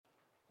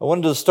I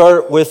wanted to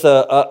start with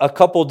a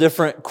couple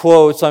different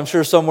quotes. I'm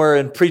sure somewhere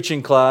in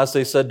preaching class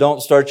they said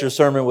don't start your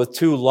sermon with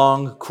two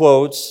long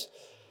quotes.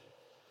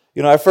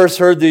 You know, I first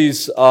heard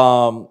these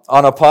on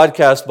a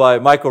podcast by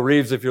Michael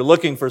Reeves. If you're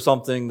looking for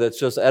something that's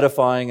just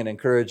edifying and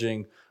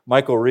encouraging,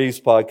 Michael Reeves'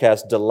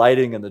 podcast,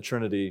 Delighting in the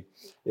Trinity,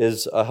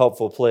 is a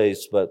helpful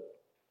place. But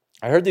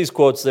I heard these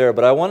quotes there,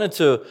 but I wanted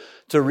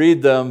to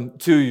read them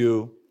to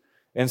you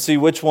and see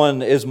which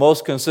one is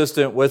most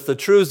consistent with the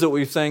truths that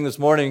we've sang this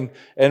morning,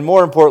 and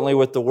more importantly,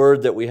 with the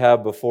word that we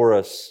have before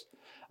us.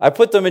 I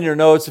put them in your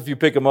notes if you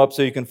pick them up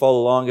so you can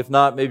follow along. If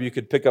not, maybe you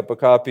could pick up a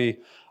copy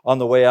on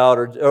the way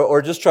out,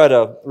 or just try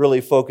to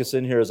really focus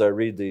in here as I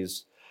read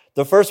these.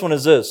 The first one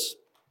is this: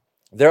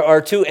 there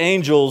are two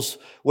angels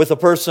with a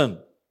person,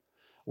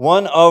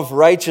 one of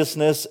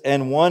righteousness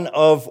and one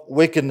of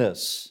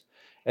wickedness.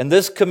 And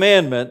this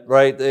commandment,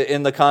 right,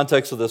 in the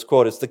context of this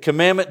quote, it's the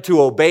commandment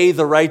to obey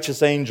the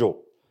righteous angel.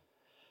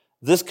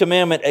 This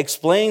commandment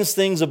explains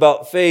things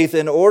about faith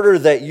in order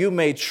that you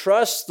may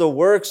trust the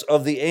works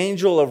of the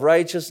angel of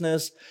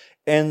righteousness,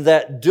 and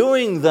that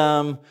doing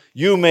them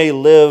you may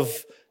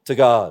live to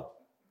God.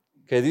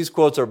 Okay, these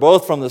quotes are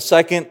both from the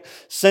 2nd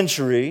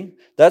century.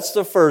 That's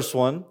the first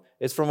one.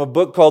 It's from a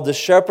book called The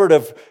Shepherd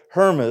of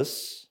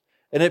Hermas,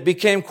 and it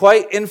became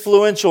quite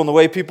influential in the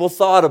way people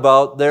thought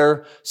about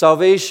their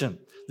salvation.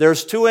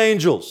 There's two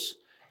angels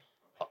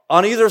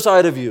on either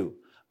side of you,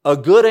 a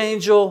good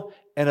angel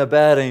and a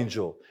bad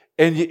angel.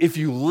 And if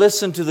you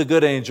listen to the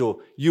good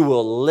angel, you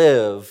will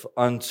live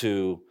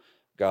unto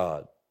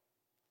God.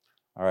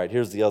 All right,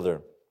 here's the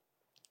other.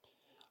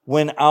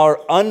 When our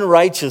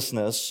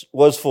unrighteousness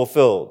was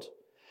fulfilled,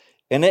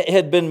 and it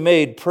had been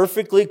made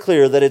perfectly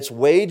clear that its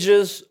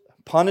wages,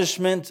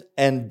 punishment,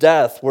 and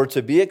death were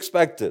to be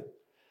expected,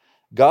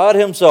 God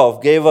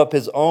Himself gave up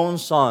His own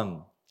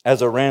Son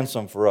as a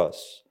ransom for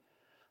us.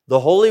 The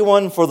Holy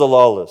One for the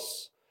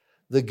lawless,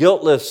 the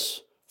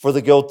guiltless for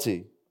the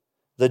guilty,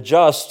 the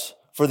just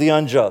for the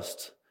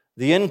unjust,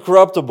 the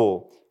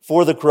incorruptible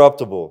for the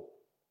corruptible,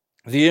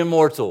 the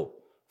immortal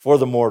for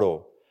the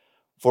mortal.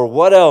 For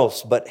what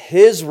else but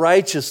His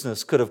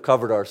righteousness could have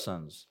covered our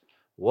sins?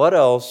 What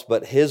else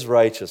but His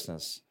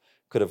righteousness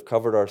could have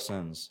covered our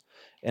sins?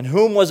 In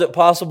whom was it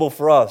possible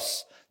for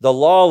us, the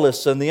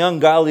lawless and the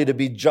ungodly, to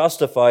be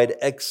justified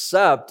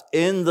except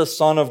in the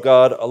Son of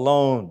God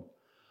alone?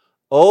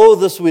 Oh,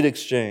 the sweet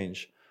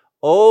exchange.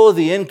 Oh,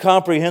 the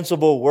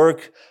incomprehensible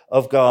work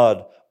of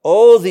God.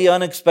 Oh, the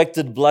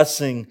unexpected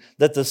blessing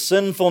that the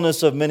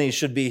sinfulness of many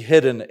should be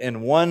hidden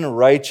in one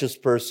righteous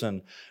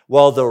person,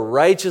 while the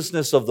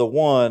righteousness of the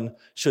one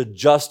should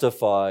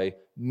justify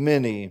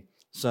many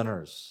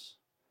sinners.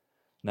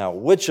 Now,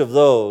 which of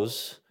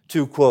those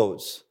two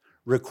quotes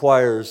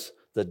requires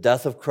the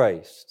death of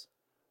Christ?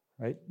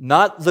 Right?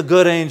 Not the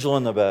good angel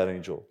and the bad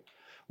angel.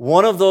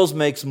 One of those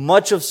makes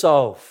much of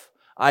self.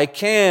 I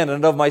can,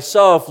 and of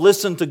myself,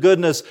 listen to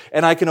goodness,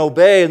 and I can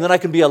obey, and then I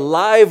can be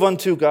alive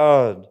unto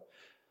God.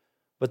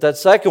 But that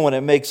second one,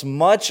 it makes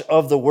much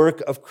of the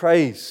work of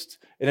Christ,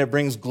 and it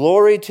brings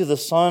glory to the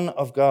Son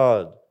of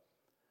God.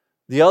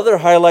 The other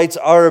highlights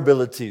our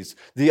abilities.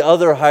 The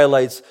other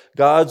highlights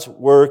God's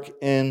work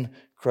in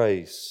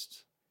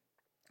Christ.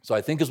 So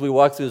I think as we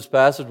walk through this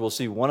passage, we'll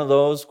see one of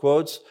those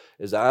quotes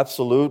is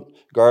absolute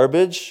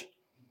garbage,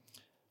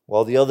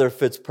 while the other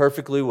fits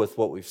perfectly with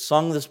what we've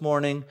sung this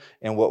morning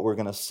and what we're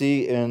going to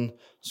see in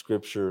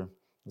Scripture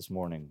this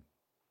morning.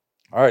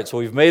 All right, so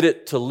we've made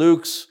it to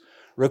Luke's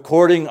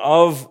recording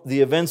of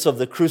the events of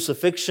the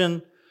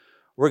crucifixion.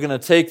 We're going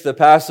to take the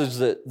passage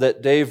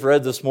that Dave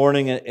read this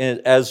morning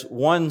as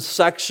one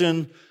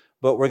section,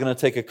 but we're going to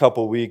take a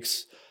couple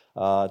weeks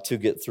to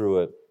get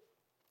through it.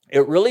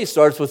 It really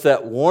starts with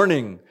that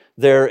warning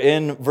there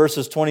in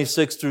verses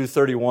 26 through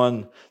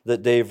 31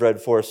 that Dave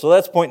read for us. So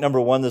that's point number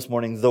one this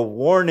morning, the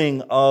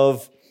warning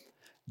of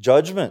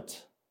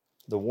judgment.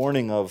 The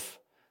warning of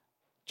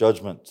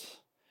judgment.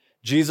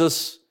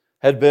 Jesus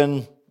had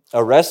been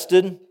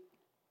arrested.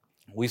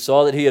 We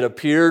saw that He had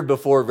appeared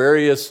before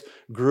various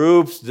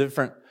groups,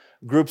 different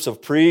groups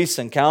of priests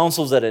and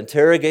councils that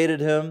interrogated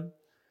Him.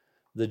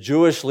 The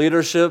Jewish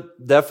leadership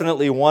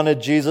definitely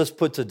wanted Jesus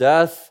put to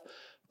death.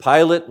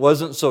 Pilate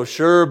wasn't so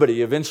sure, but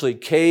he eventually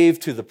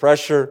caved to the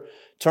pressure,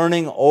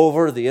 turning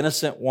over the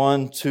innocent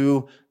one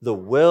to the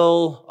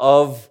will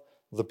of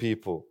the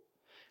people.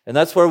 And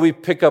that's where we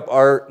pick up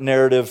our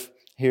narrative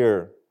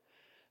here.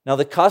 Now,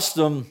 the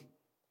custom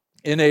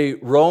in a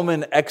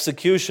Roman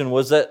execution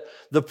was that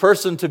the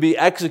person to be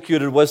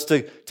executed was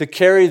to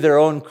carry their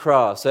own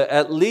cross.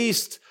 At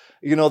least,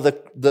 you know,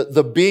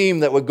 the beam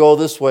that would go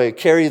this way,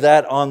 carry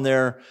that on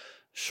their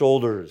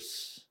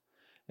shoulders.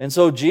 And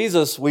so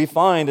Jesus, we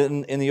find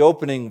in the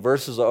opening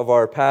verses of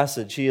our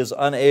passage, He is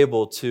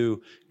unable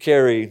to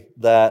carry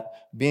that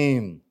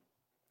beam.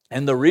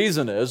 And the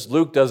reason is,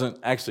 Luke doesn't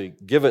actually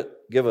give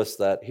us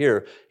that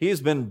here. He's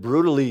been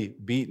brutally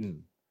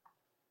beaten.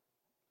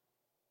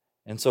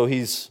 And so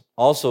He's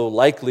also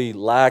likely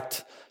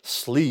lacked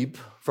sleep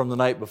from the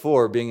night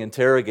before, being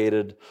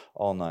interrogated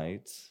all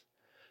night.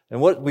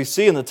 And what we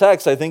see in the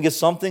text, I think, is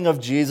something of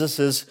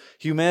Jesus'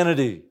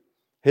 humanity.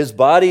 His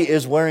body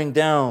is wearing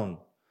down,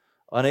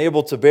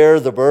 unable to bear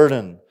the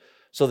burden.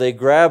 So they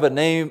grab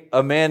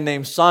a man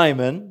named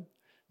Simon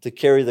to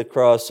carry the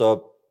cross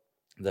up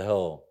the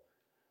hill.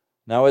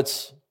 Now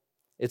it's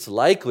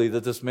likely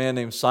that this man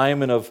named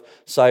Simon of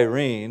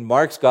Cyrene,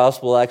 Mark's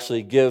gospel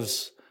actually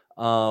gives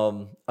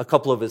a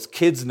couple of his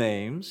kids'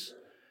 names.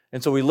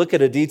 And so we look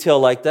at a detail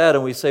like that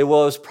and we say,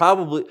 well,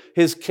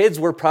 his kids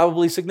were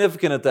probably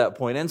significant at that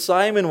point, and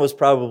Simon was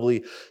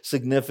probably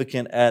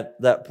significant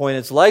at that point.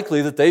 It's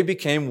likely that they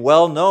became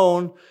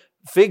well-known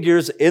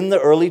figures in the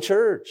early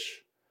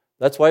church.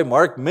 That's why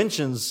Mark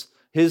mentions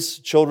his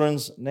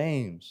children's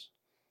names.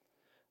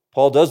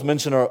 Paul does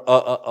mention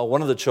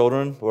one of the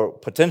children, or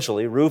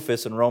potentially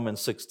Rufus, in Romans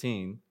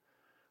 16.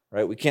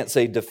 Right? We can't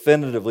say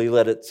definitively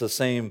that it's the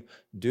same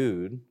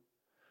dude.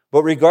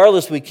 But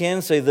regardless, we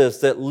can say this,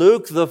 that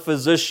Luke, the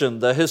physician,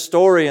 the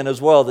historian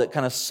as well, that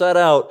kind of set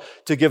out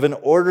to give an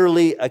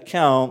orderly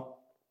account,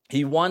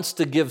 he wants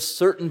to give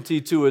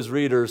certainty to his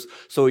readers,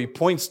 so he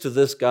points to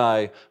this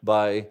guy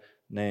by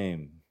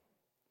name.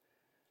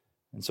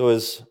 And so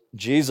as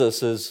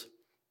Jesus is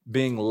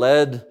being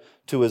led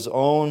to his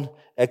own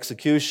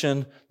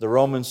execution, the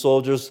Roman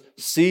soldiers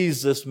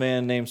seize this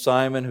man named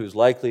Simon, who's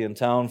likely in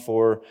town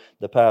for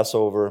the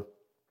Passover.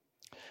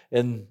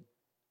 And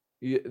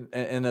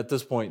at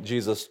this point,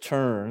 Jesus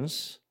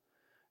turns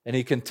and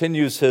he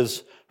continues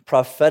his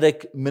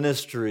prophetic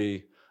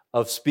ministry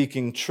of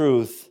speaking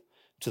truth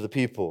to the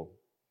people.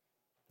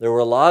 There were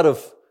a lot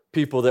of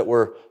people that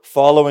were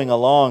following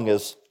along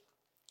as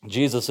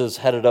Jesus is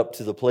headed up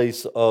to the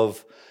place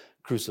of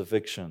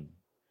crucifixion.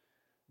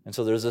 And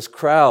so there's this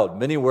crowd.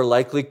 Many were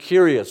likely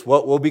curious.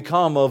 What will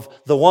become of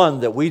the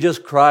one that we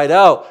just cried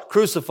out,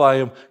 crucify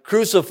him,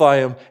 crucify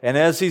him. And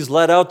as he's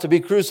led out to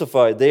be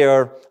crucified, they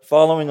are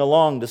following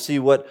along to see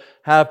what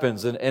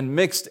happens. And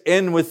mixed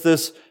in with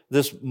this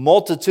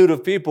multitude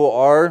of people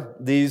are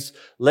these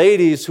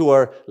ladies who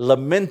are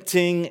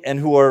lamenting and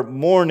who are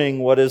mourning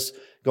what is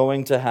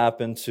going to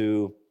happen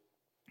to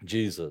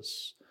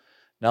Jesus.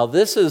 Now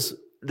this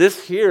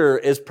here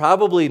is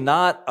probably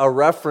not a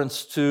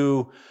reference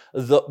to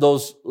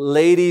those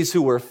ladies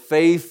who were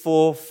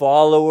faithful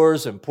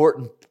followers, an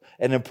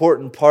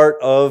important part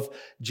of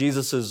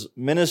Jesus'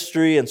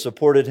 ministry and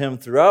supported him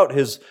throughout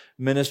his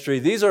ministry.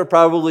 These are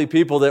probably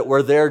people that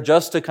were there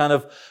just to kind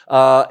of,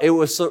 it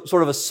was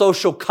sort of a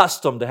social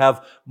custom to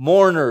have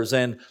mourners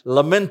and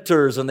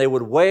lamenters, and they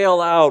would wail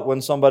out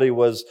when somebody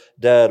was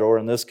dead, or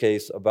in this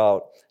case,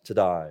 about to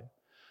die.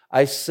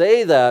 I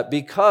say that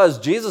because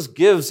Jesus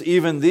gives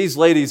even these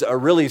ladies a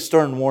really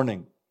stern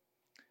warning.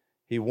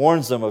 He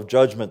warns them of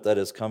judgment that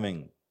is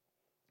coming.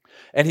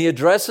 And he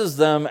addresses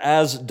them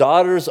as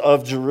daughters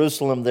of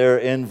Jerusalem there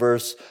in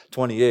verse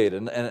 28.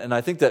 And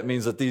I think that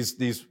means that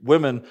these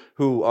women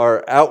who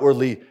are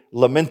outwardly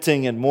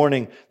lamenting and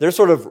mourning, they're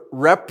sort of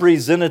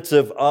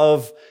representative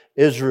of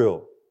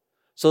Israel.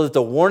 So that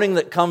the warning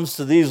that comes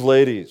to these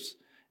ladies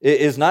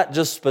is not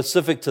just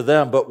specific to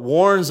them, but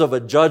warns of a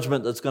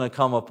judgment that's going to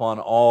come upon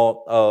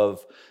all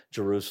of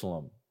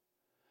Jerusalem.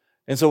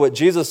 And so what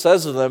Jesus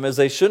says to them is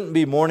they shouldn't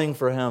be mourning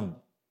for him.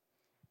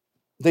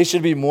 They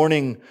should be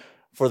mourning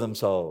for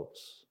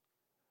themselves.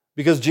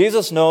 Because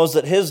Jesus knows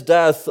that his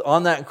death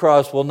on that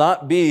cross will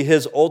not be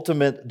his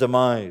ultimate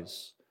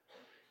demise.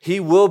 He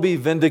will be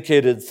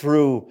vindicated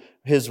through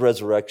his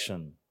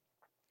resurrection.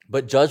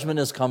 But judgment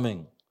is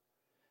coming.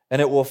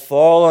 And it will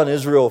fall on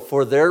Israel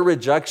for their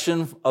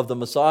rejection of the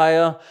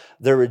Messiah,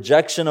 their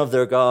rejection of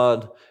their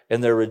God,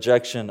 and their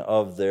rejection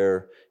of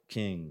their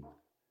King.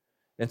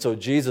 And so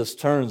Jesus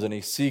turns and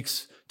he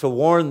seeks to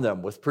warn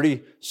them with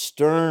pretty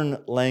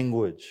stern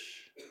language.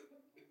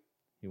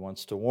 He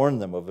wants to warn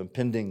them of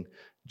impending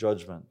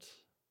judgment.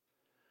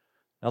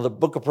 Now, the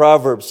book of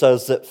Proverbs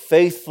says that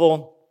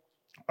faithful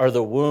are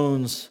the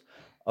wounds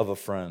of a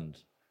friend.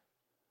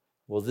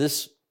 Well,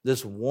 this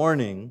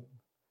warning,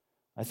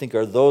 I think,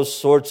 are those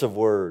sorts of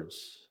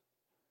words.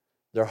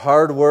 They're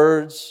hard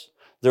words.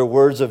 They're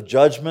words of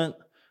judgment,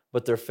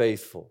 but they're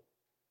faithful.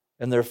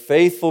 And they're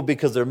faithful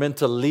because they're meant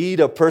to lead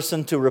a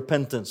person to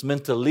repentance,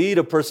 meant to lead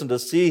a person to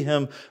see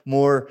him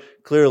more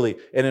clearly.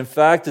 And in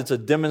fact, it's a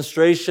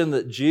demonstration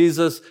that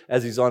Jesus,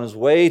 as he's on his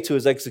way to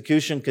his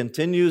execution,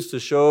 continues to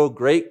show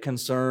great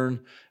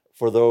concern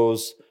for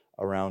those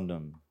around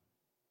him.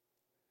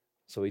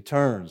 So he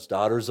turns,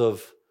 daughters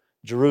of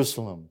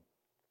Jerusalem.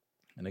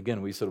 And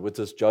again, we said with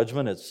this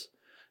judgment,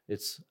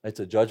 it's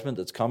a judgment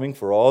that's coming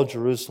for all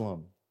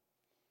Jerusalem.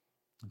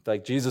 In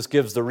fact, Jesus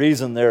gives the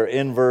reason there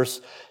in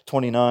verse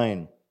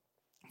 29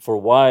 for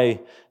why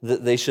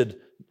they should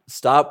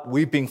stop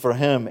weeping for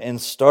him and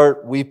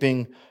start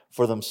weeping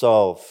for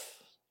themselves.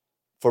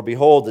 For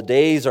behold, the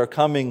days are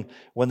coming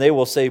when they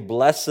will say,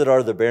 "Blessed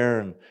are the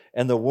barren,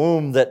 and the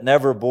womb that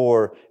never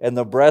bore, and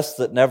the breast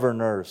that never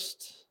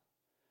nursed."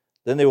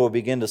 Then they will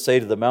begin to say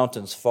to the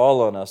mountains, "Fall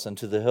on us," and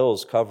to the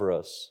hills, "Cover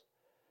us."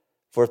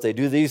 For if they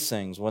do these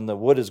things when the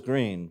wood is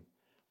green,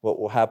 what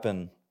will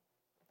happen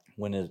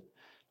when it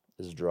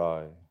is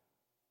dry?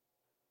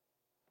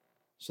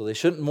 So they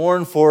shouldn't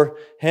mourn for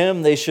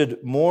him. They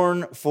should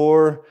mourn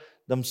for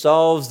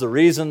themselves. The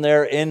reason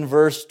there in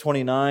verse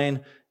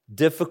 29,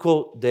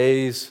 difficult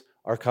days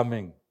are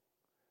coming.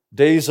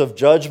 Days of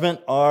judgment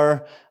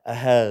are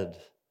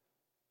ahead.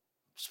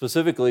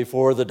 Specifically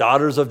for the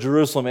daughters of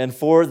Jerusalem and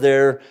for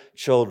their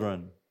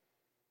children.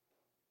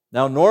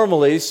 Now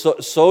normally,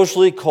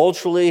 socially,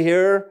 culturally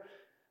here,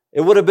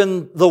 it would have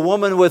been the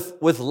woman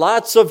with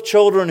lots of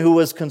children who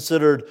was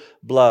considered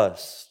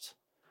blessed.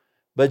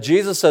 But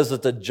Jesus says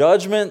that the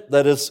judgment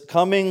that is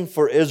coming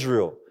for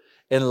Israel,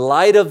 in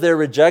light of their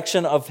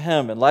rejection of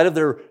Him, in light of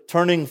their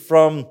turning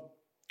from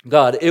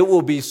God, it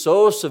will be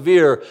so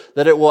severe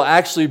that it will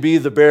actually be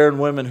the barren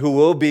women who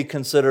will be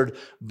considered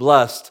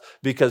blessed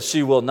because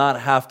she will not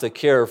have to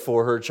care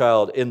for her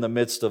child in the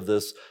midst of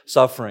this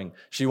suffering.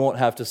 She won't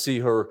have to see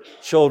her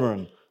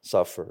children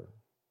suffer.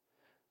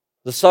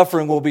 The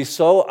suffering will be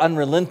so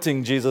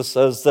unrelenting, Jesus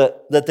says,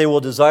 that they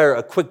will desire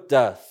a quick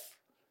death.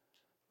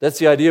 That's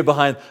the idea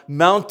behind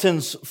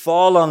mountains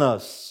fall on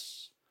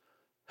us,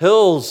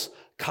 hills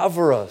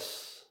cover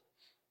us.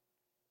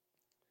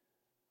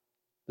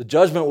 The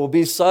judgment will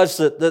be such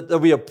that there'll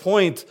be a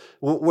point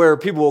where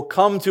people will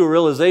come to a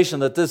realization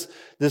that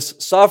this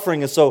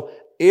suffering is so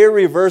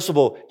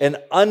irreversible and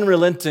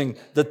unrelenting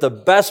that the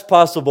best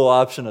possible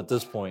option at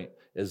this point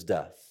is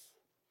death.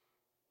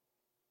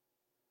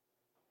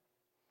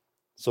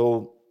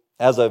 So,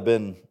 as I've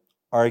been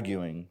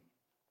arguing,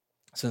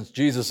 since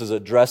Jesus is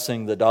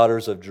addressing the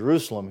daughters of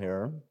Jerusalem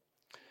here,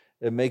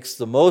 it makes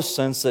the most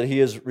sense that he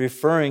is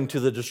referring to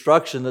the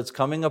destruction that's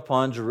coming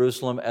upon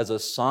Jerusalem as a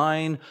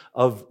sign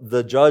of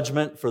the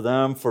judgment for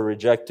them for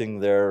rejecting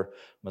their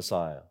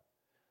Messiah.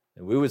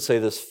 And we would say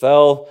this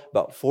fell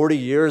about 40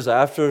 years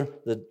after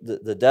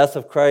the death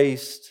of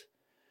Christ.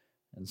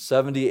 In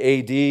 70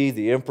 AD,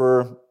 the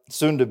emperor,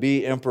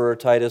 soon-to-be Emperor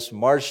Titus,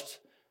 marched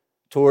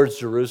towards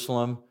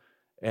Jerusalem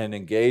and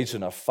engaged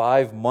in a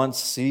 5-month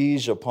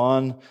siege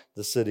upon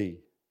the city.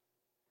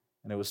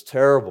 And it was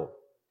terrible.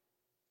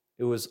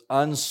 It was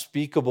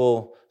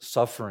unspeakable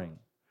suffering.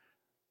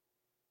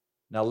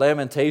 Now,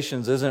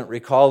 Lamentations isn't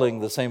recalling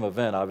the same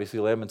event. Obviously,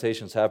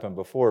 Lamentations happened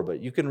before, but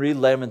you can read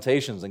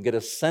Lamentations and get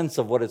a sense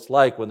of what it's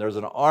like when there's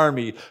an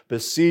army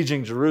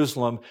besieging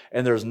Jerusalem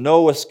and there's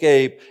no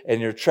escape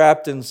and you're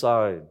trapped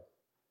inside.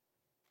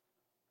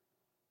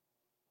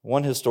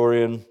 One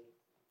historian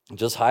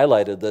just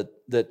highlighted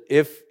that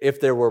if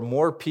there were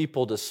more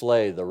people to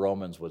slay, the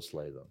Romans would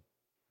slay them.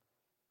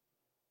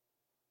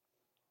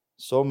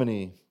 So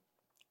many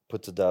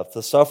put to death.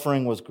 The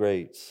suffering was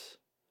great.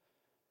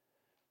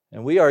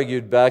 And we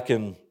argued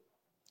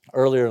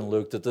earlier in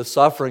Luke that the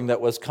suffering that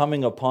was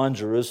coming upon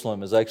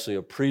Jerusalem is actually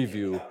a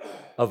preview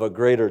of a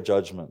greater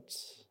judgment.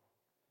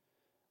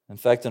 In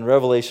fact, in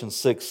Revelation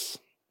 6,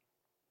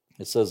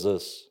 it says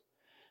this,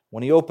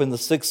 "When he opened the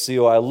sixth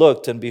seal, I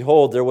looked, and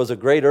behold, there was a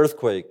great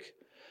earthquake,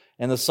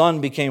 and the sun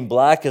became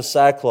black as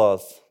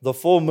sackcloth. The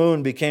full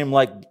moon became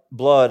like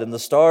blood, and the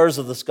stars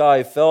of the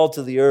sky fell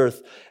to the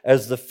earth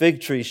as the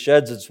fig tree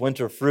sheds its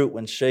winter fruit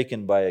when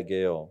shaken by a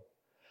gale.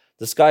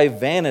 The sky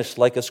vanished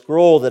like a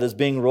scroll that is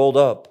being rolled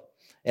up,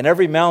 and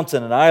every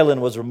mountain and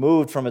island was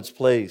removed from its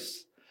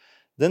place.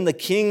 Then the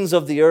kings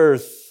of the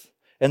earth,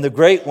 and the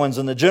great ones,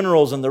 and the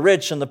generals, and the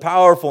rich, and the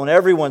powerful, and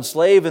everyone,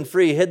 slave and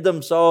free, hid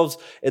themselves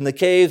in the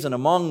caves and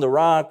among the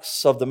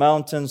rocks of the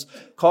mountains,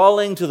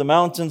 calling to the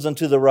mountains and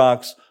to the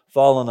rocks,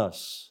 'Fall on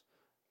us.'"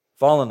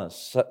 Fall on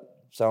us.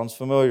 Sounds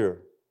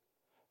familiar.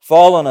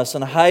 "Fall on us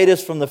and hide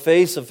us from the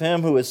face of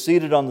him who is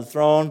seated on the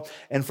throne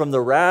and from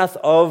the wrath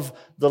of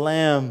the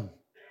Lamb.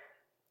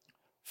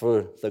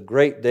 For the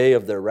great day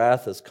of their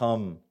wrath has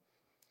come,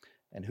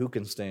 and who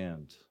can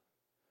stand?"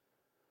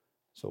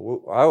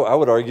 So I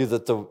would argue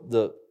that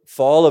the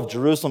fall of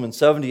Jerusalem in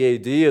 70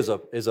 AD is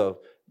a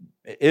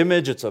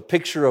image, it's a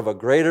picture of a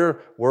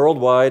greater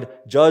worldwide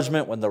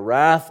judgment when the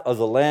wrath of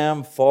the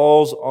Lamb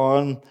falls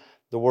on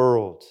the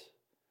world.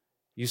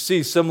 You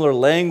see similar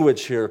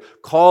language here,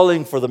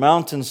 calling for the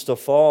mountains to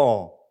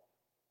fall.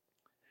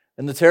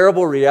 And the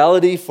terrible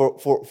reality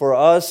for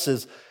us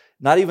is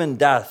not even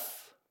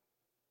death.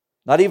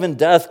 Not even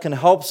death can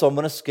help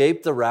someone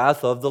escape the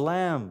wrath of the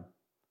Lamb.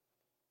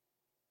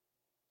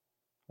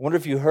 I wonder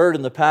if you heard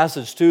in the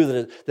passage too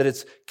that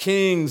it's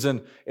kings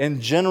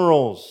and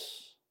generals.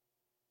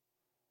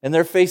 And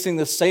they're facing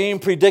the same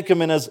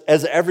predicament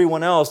as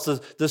everyone else.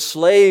 The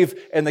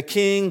slave and the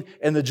king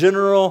and the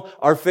general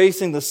are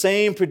facing the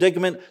same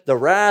predicament. The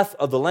wrath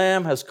of the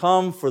Lamb has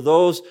come for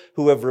those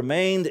who have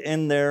remained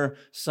in their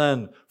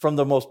sin. From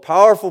the most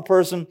powerful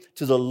person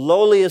to the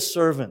lowliest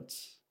servant.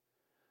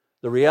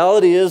 The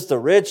reality is the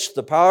rich,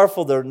 the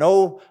powerful, they're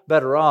no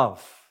better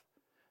off.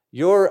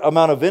 Your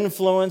amount of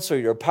influence or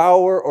your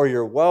power or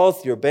your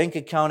wealth, your bank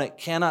account, it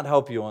cannot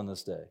help you on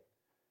this day.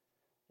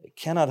 It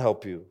cannot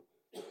help you.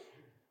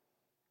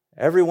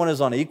 Everyone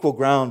is on equal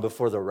ground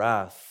before the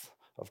wrath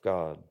of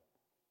God.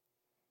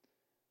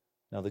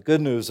 Now, the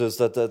good news is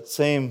that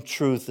same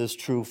truth is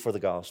true for the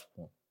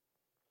gospel.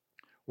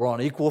 We're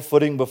on equal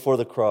footing before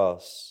the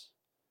cross.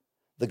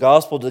 The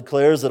gospel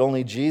declares that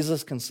only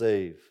Jesus can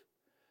save.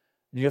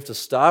 You have to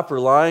stop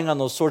relying on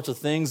those sorts of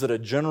things that a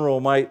general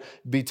might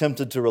be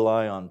tempted to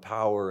rely on,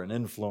 power and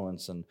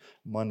influence and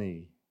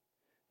money.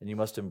 And you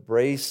must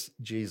embrace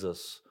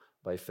Jesus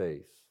by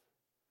faith.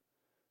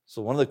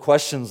 So one of the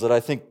questions that I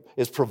think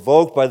is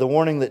provoked by the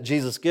warning that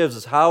Jesus gives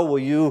is, how will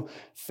you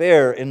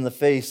fare in the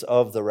face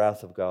of the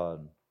wrath of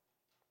God?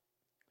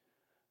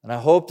 And I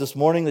hope this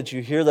morning that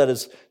you hear that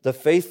as the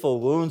faithful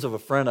wounds of a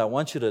friend. I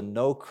want you to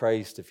know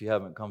Christ if you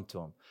haven't come to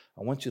Him.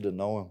 I want you to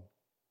know Him.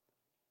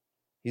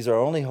 He's our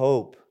only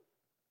hope.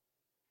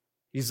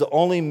 He's the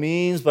only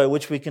means by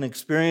which we can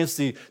experience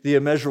the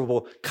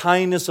immeasurable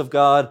kindness of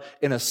God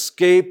and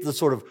escape the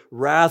sort of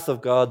wrath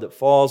of God that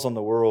falls on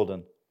the world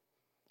in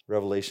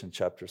Revelation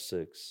chapter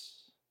 6.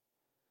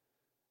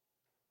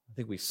 I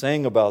think we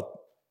sang about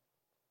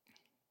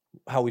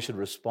how we should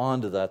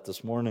respond to that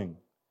this morning.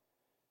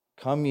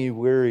 Come ye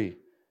weary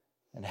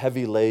and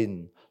heavy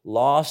laden,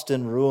 lost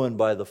and ruined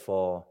by the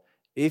fall.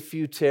 If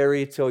you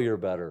tarry till you're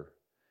better,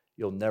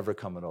 you'll never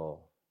come at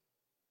all.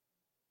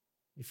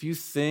 If you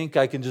think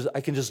I can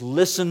just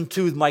listen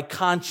to my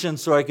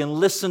conscience, or I can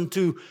listen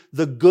to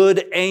the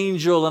good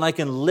angel and I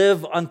can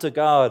live unto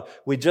God.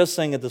 We just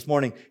sang it this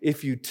morning.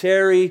 If you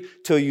tarry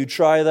till you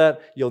try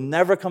that, you'll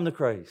never come to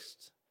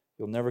Christ.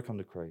 You'll never come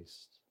to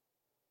Christ.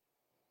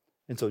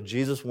 And so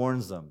Jesus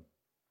warns them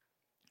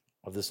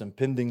of this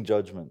impending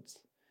judgment.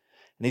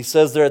 And He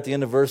says there at the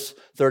end of verse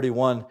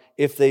 31,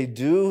 if they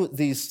do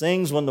these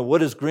things when the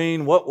wood is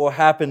green, what will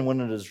happen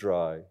when it is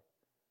dry?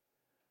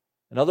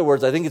 In other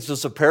words, I think it's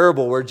just a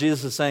parable where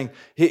Jesus is saying,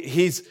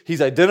 he's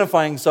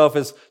identifying Himself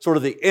as sort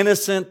of the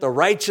innocent, the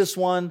righteous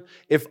one.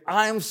 If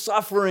I'm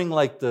suffering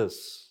like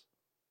this,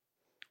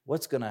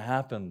 what's going to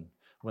happen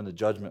when the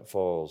judgment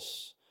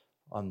falls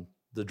on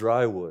the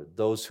dry wood,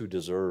 those who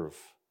deserve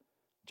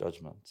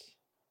judgment?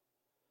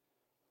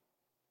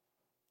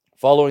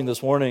 Following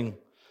this warning,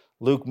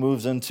 Luke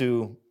moves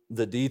into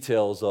the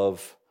details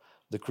of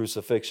the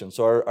crucifixion.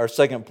 So our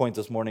second point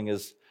this morning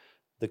is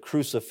the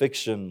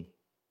crucifixion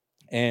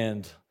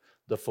and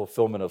the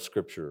fulfillment of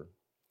Scripture.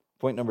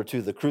 Point number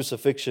 2, the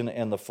crucifixion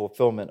and the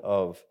fulfillment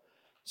of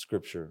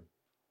Scripture.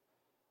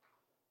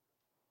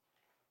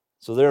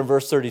 So there in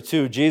verse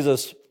 32,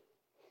 Jesus,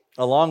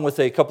 along with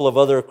a couple of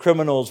other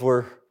criminals,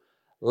 were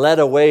led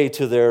away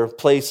to their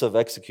place of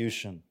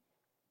execution.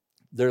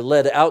 They're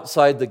led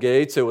outside the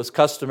gates. It was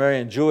customary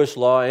in Jewish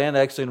law and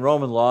actually in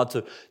Roman law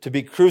to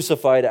be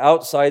crucified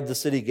outside the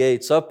city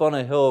gates, up on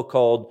a hill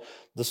called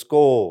the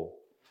Skull.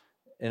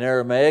 In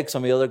Aramaic,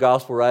 some of the other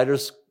gospel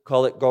writers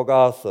call it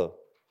Golgotha.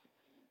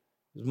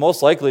 It's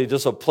most likely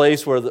just a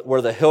place where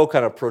the hill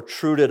kind of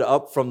protruded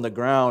up from the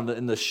ground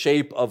in the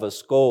shape of a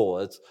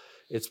skull.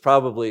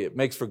 It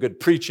makes for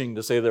good preaching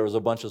to say there was a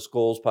bunch of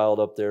skulls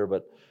piled up there,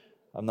 but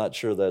I'm not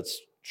sure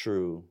that's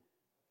true.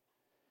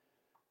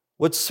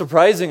 What's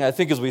surprising, I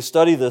think, as we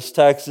study this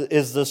text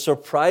is the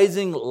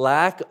surprising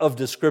lack of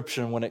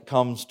description when it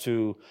comes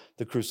to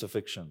the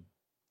crucifixion.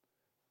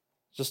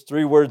 Just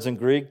 3 words in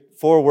Greek,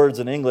 4 words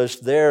in English.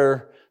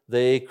 There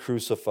they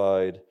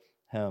crucified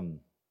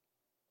Him.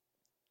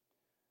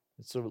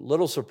 It's a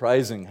little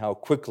surprising how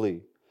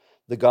quickly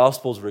the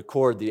Gospels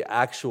record the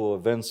actual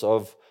events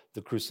of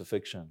the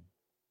crucifixion.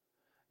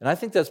 And I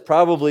think that's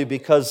probably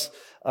because,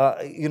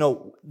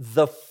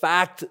 the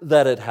fact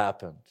that it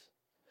happened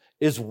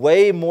is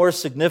way more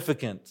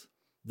significant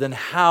than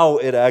how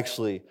it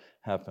actually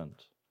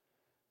happened.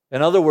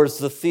 In other words,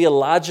 the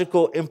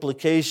theological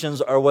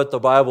implications are what the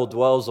Bible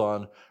dwells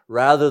on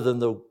rather than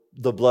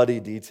the bloody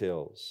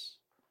details.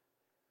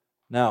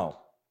 Now,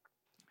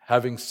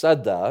 having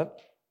said that,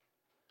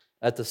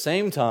 at the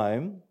same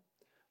time,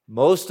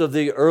 most of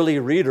the early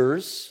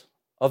readers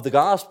of the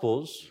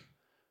Gospels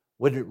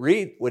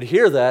would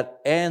hear that,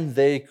 and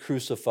they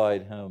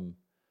crucified Him.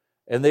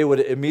 And they would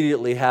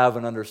immediately have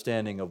an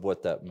understanding of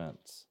what that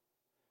meant.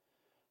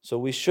 So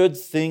we should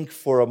think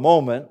for a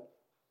moment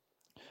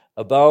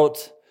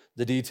about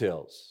the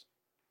details,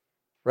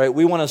 right?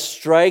 We want to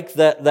strike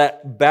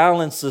that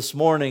balance this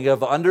morning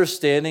of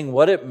understanding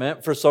what it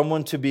meant for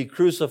someone to be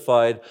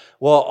crucified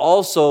while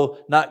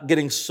also not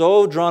getting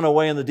so drawn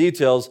away in the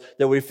details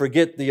that we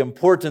forget the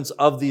importance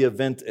of the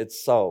event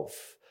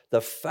itself.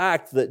 The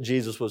fact that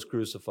Jesus was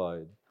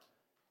crucified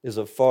is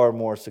of far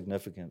more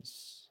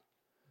significance.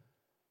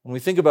 When we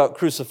think about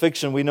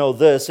crucifixion, we know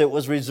this: it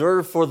was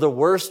reserved for the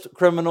worst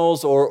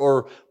criminals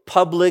or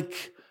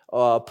public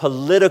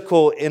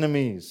political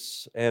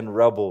enemies and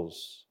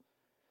rebels.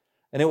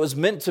 And it was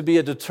meant to be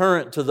a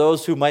deterrent to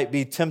those who might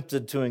be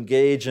tempted to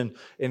engage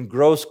in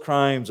gross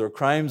crimes or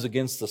crimes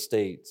against the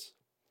state.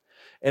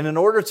 And in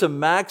order to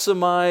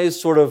maximize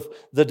sort of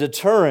the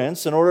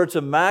deterrence, in order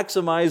to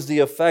maximize the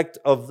effect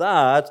of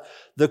that,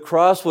 the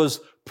cross was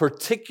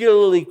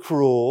particularly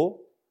cruel,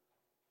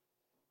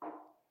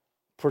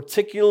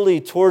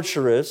 particularly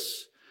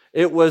torturous.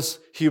 It was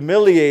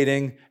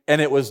humiliating,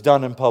 and it was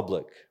done in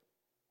public.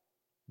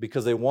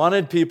 Because they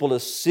wanted people to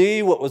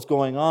see what was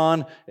going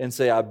on and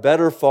say, I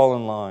better fall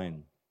in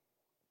line.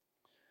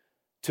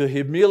 To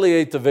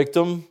humiliate the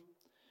victim,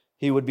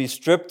 he would be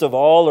stripped of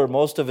all or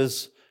most of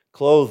his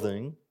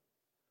clothing.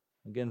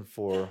 again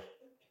for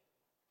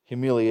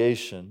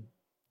humiliation.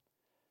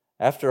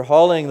 After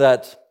hauling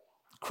that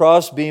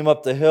cross beam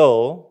up the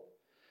hill,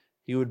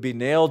 he would be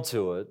nailed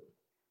to it.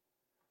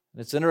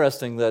 And it's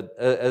interesting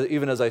that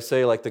even as I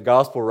say, like the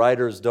gospel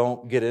writers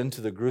don't get into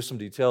the gruesome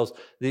details,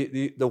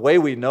 the way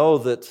we know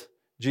that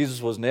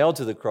Jesus was nailed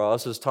to the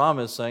cross is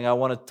Thomas saying, I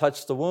want to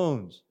touch the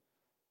wounds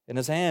in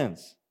his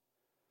hands.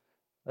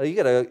 You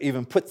got to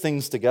even put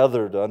things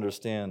together to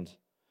understand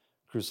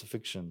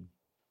crucifixion.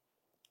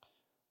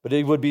 But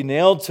he would be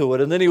nailed to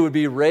it, and then he would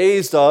be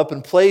raised up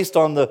and placed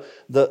on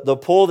the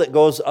pole that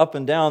goes up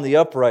and down, the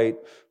upright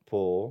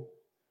pole.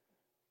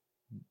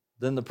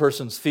 Then the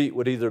person's feet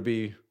would either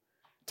be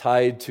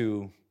tied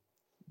to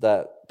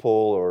that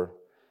pole or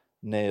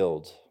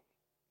nailed.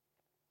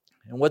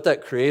 And what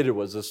that created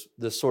was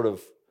this sort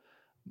of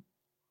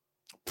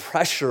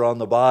pressure on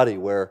the body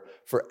where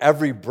for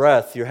every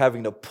breath you're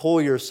having to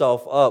pull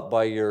yourself up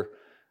by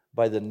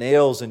the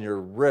nails in your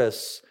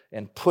wrists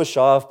and push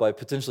off by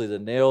potentially the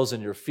nails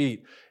in your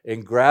feet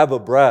and grab a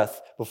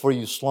breath before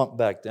you slump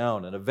back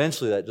down. And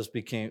eventually that just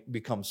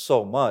becomes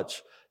so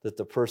much that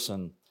the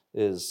person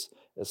is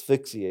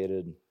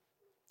asphyxiated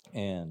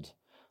and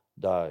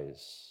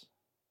dies.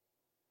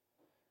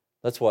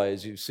 That's why,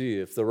 as you see,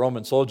 if the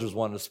Roman soldiers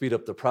wanted to speed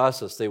up the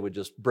process, they would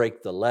just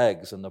break the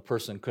legs and the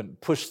person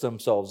couldn't push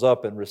themselves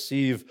up and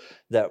receive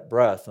that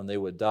breath, and they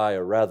would die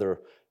a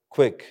rather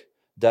quick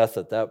death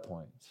at that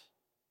point.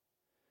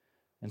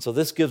 And so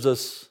this gives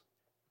us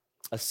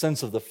a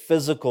sense of the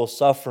physical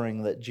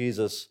suffering that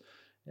Jesus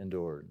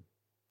endured.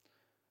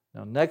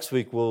 Now, next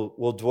week,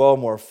 we'll dwell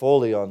more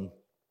fully on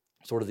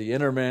sort of the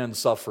inner man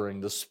suffering,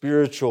 the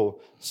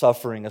spiritual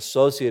suffering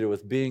associated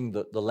with being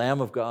the Lamb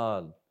of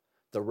God,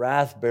 the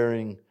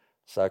wrath-bearing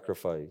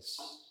sacrifice.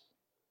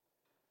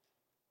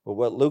 But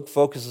what Luke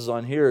focuses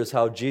on here is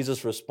how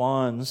Jesus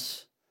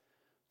responds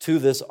to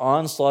this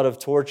onslaught of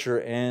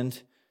torture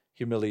and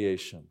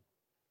humiliation.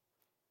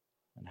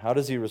 And how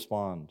does he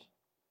respond?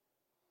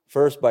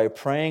 First, by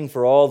praying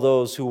for all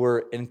those who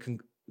were in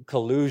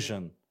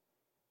collusion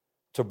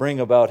to bring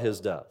about his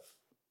death.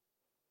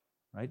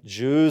 Right?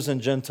 Jews and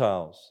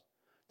Gentiles.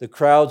 The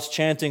crowds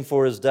chanting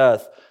for his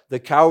death. The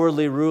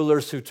cowardly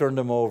rulers who turned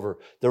him over.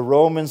 The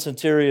Roman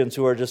centurions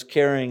who are just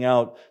carrying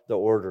out the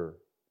order.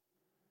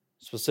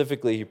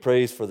 Specifically, he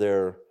prays for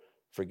their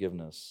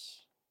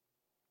forgiveness.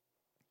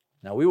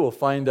 Now, we will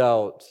find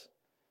out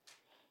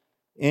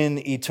in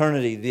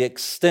eternity the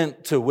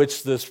extent to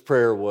which this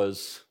prayer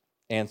was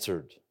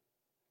answered.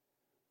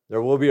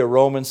 There will be a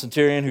Roman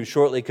centurion who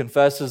shortly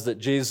confesses that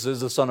Jesus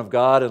is the Son of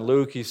God. In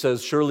Luke, he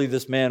says, surely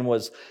this man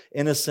was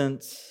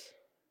innocent.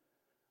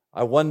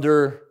 I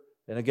wonder,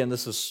 and again,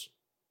 this is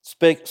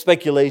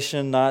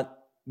speculation, not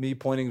me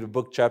pointing to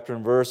book, chapter,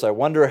 and verse. I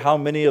wonder how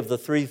many of the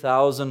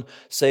 3,000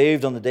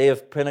 saved on the day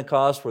of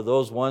Pentecost were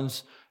those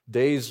ones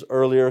days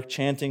earlier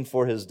chanting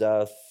for his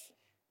death.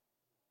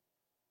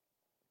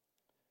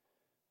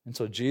 And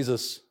so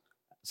Jesus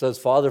says,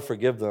 Father,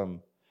 forgive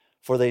them,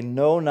 for they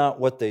know not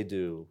what they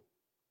do.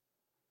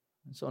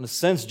 And so in a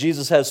sense,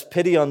 Jesus has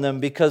pity on them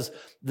because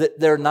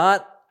their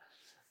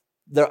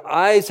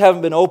eyes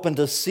haven't been opened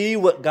to see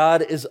what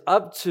God is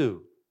up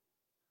to.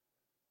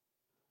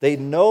 They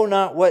know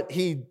not what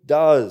he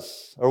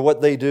does or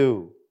what they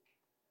do.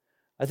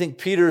 I think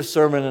Peter's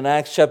sermon in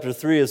Acts chapter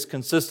 3 is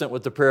consistent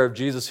with the prayer of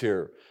Jesus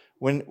here.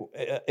 When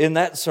in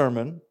that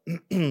sermon,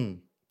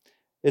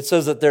 it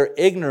says that their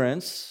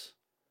ignorance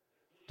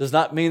does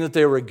not mean that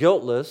they were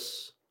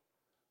guiltless,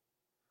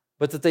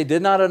 but that they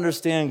did not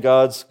understand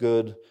God's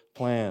good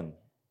plan.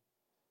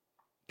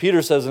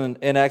 Peter says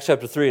in Acts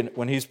chapter 3,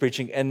 when he's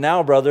preaching, and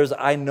now, brothers,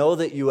 I know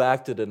that you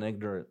acted in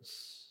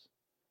ignorance.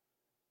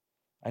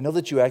 I know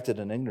that you acted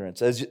in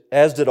ignorance,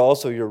 as did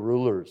also your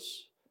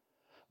rulers.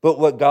 But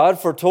what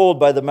God foretold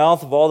by the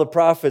mouth of all the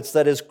prophets,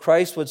 that is,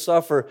 Christ would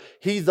suffer,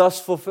 he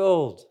thus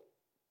fulfilled.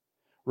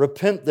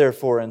 Repent,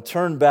 therefore, and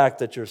turn back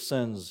that your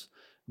sins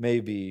may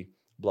be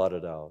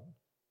blotted out.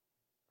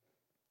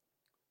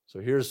 So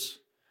here's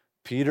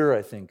Peter,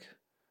 I think,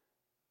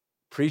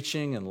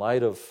 preaching in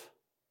light of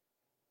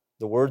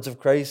the words of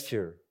Christ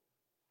here.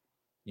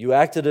 You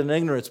acted in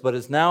ignorance, but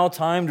it's now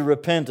time to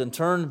repent and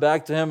turn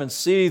back to him and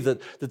see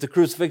that the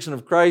crucifixion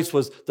of Christ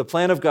was the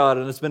plan of God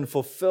and it's been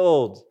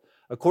fulfilled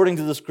according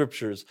to the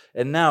Scriptures.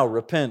 And now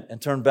repent and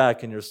turn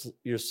back and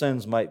your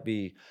sins might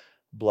be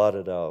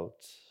blotted out.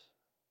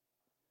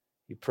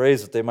 He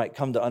prays that they might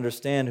come to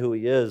understand who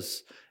he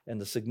is and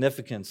the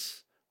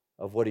significance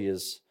of what he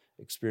is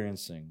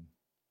experiencing.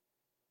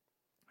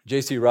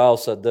 J.C. Ryle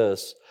said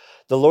this,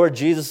 the Lord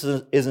Jesus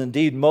is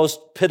indeed most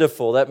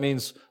pitiful. That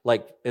means,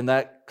 like in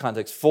that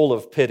context, full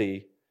of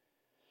pity.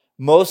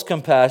 Most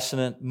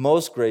compassionate,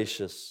 most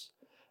gracious.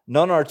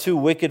 None are too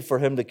wicked for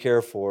him to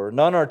care for.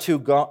 None are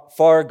too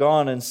far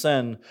gone in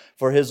sin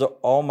for his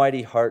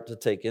almighty heart to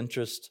take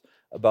interest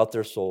about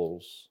their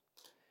souls.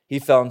 He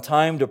found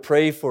time to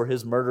pray for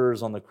his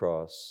murderers on the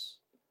cross.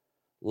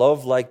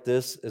 Love like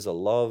this is a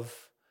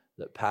love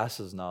that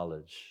passes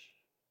knowledge.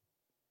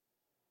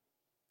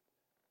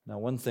 Now,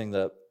 one thing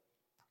that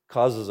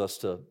causes us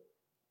to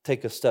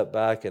take a step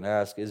back and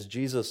ask, is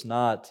Jesus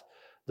not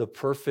the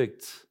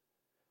perfect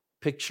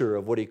picture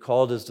of what he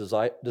called his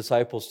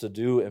disciples to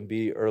do and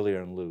be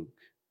earlier in Luke?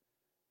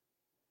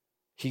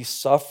 He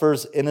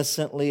suffers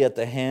innocently at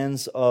the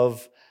hands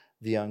of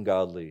the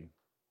ungodly.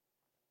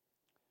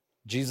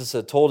 Jesus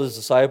had told his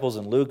disciples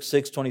in Luke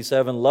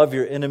 6:27, love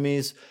your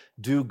enemies,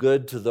 do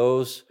good to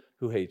those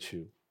who hate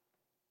you.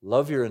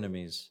 Love your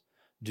enemies,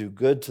 do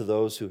good to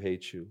those who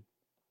hate you.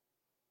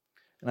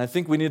 And I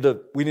think we need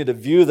to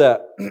view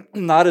that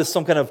not as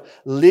some kind of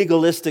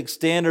legalistic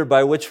standard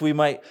by which we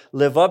might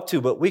live up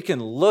to, but we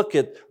can look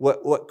at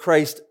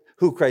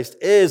who Christ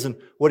is and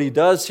what he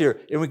does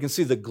here, and we can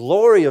see the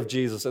glory of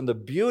Jesus and the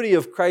beauty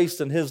of Christ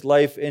and his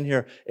life in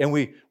here, and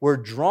we're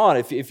drawn.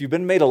 If you've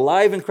been made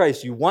alive in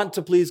Christ, you want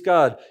to please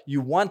God, you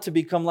want to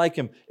become like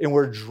him, and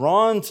we're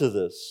drawn to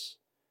this.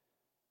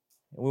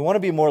 And we want to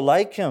be more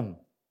like him.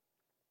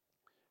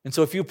 And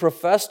so if you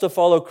profess to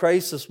follow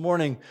Christ this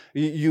morning,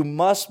 you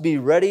must be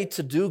ready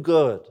to do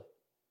good,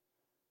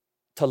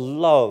 to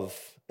love,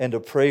 and to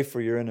pray for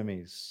your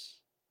enemies.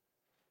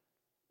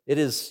 It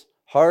is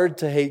hard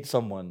to hate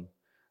someone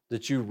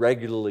that you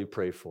regularly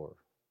pray for.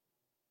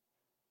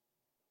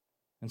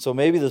 And so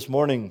maybe this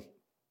morning,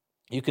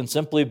 you can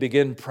simply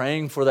begin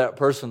praying for that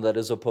person that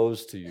is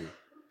opposed to you.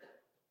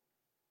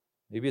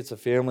 Maybe it's a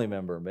family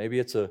member. Maybe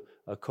it's a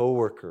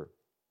coworker.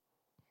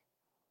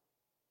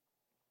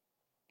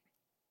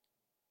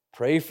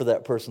 Pray for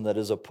that person that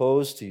is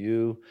opposed to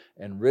you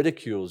and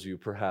ridicules you,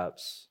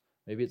 perhaps.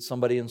 Maybe it's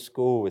somebody in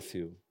school with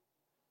you.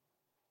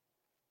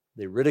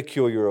 They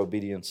ridicule your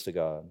obedience to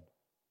God.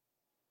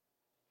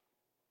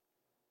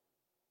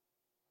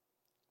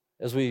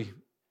 As we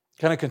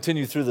kind of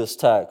continue through this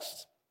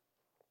text,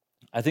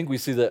 I think we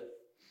see that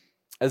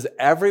as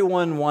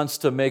everyone wants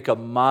to make a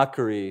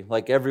mockery,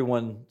 like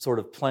everyone sort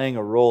of playing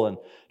a role and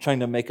trying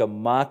to make a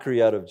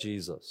mockery out of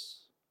Jesus,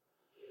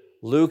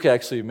 Luke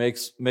actually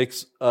makes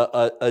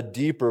a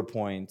deeper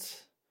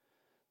point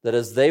that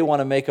as they want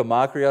to make a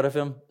mockery out of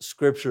him,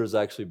 Scripture is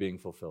actually being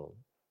fulfilled.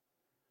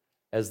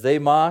 As they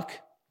mock,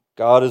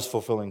 God is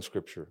fulfilling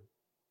Scripture.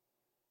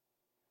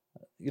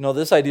 You know,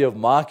 this idea of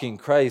mocking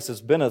Christ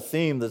has been a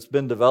theme that's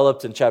been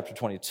developed in chapter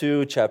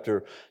 22,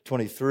 chapter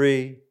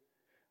 23.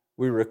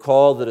 We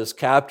recall that his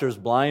captors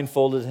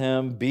blindfolded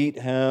him, beat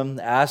him,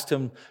 asked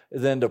him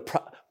then to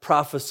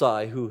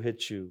prophesy who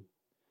hit you.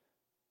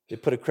 They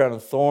put a crown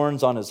of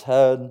thorns on his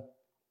head.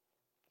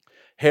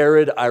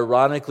 Herod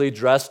ironically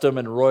dressed him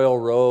in royal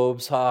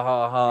robes. Ha,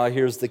 ha, ha,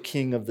 here's the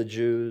king of the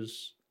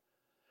Jews.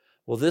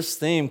 Well, this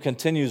theme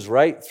continues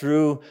right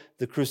through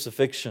the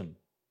crucifixion.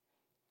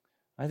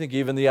 I think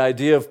even the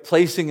idea of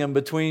placing him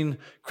between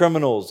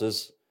criminals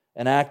is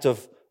an act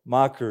of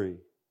mockery.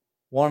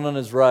 One on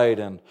his right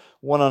and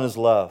one on his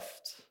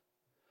left.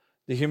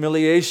 The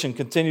humiliation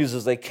continues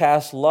as they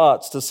cast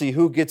lots to see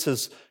who gets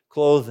his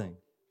clothing.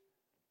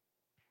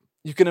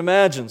 You can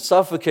imagine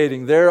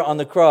suffocating there on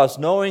the cross,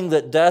 knowing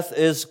that death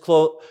is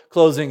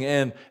closing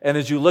in. And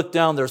as you look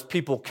down, there's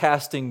people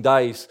casting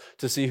dice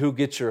to see who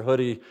gets your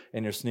hoodie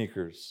and your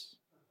sneakers.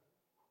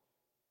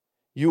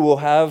 You will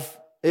have,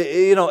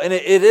 and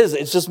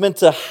it's just meant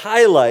to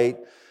highlight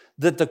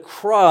that the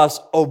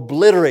cross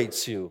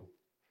obliterates you.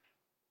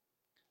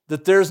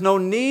 That there's no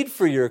need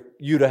for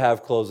you to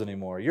have clothes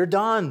anymore. You're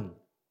done.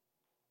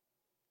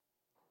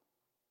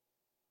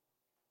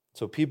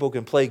 So people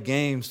can play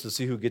games to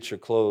see who gets your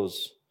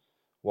clothes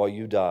while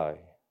you die.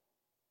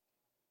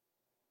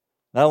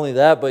 Not only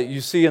that, but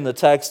you see in the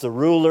text the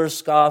rulers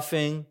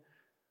scoffing,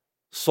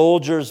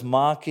 soldiers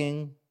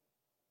mocking.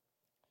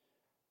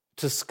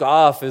 To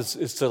scoff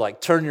is to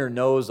like turn your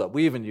nose up.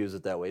 We even use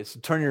it that way. It's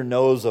to turn your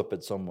nose up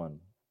at someone.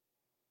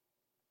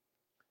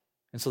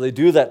 And so they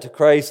do that to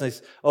Christ. And they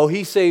say, oh,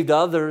 he saved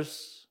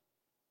others.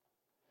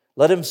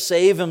 Let him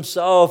save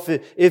himself.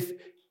 If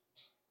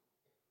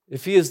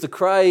he is the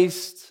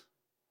Christ,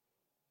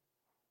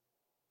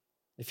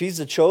 if he's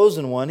the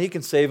chosen one, he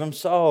can save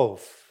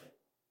himself.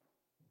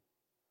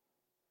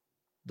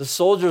 The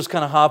soldiers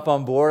kind of hop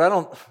on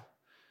board.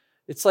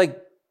 It's like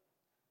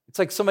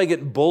somebody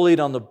getting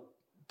bullied on the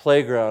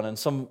playground and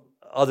some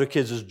other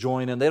kids just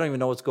join in. They don't even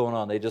know what's going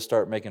on. They just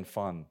start making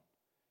fun.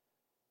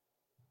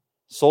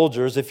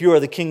 Soldiers, if you are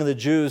the king of the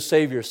Jews,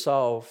 save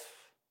yourself.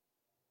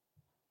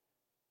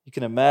 You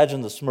can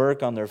imagine the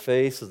smirk on their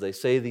face as they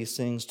say these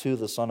things to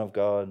the Son of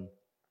God.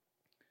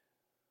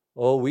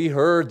 Oh, we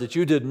heard that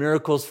you did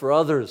miracles for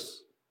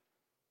others.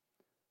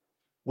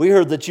 We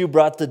heard that you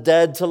brought the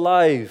dead to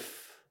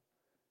life.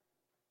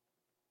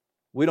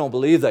 We don't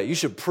believe that. You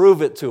should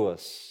prove it to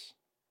us.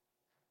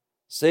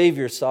 Save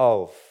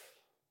yourself.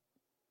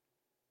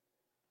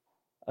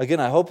 Again,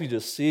 I hope you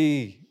just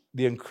see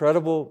the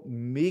incredible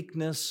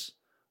meekness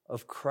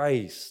of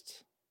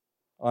Christ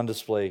on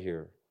display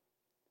here.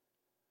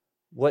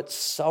 What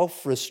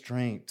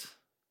self-restraint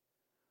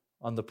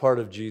on the part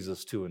of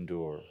Jesus to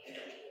endure.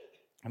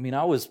 I mean,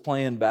 I was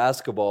playing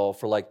basketball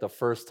for like the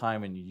first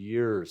time in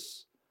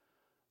years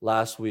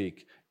last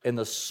week. In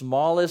the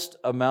smallest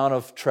amount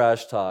of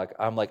trash talk,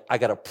 I'm like, I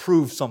got to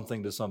prove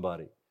something to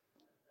somebody.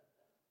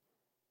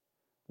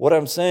 What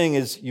I'm saying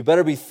is you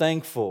better be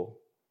thankful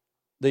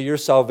that your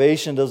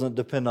salvation doesn't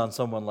depend on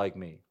someone like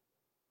me.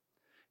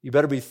 You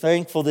better be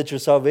thankful that your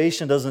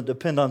salvation doesn't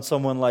depend on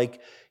someone like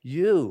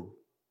you.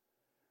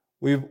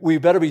 We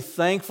better be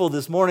thankful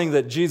this morning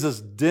that Jesus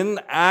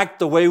didn't act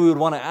the way we would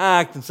want to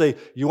act and say,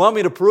 you want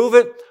me to prove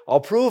it? I'll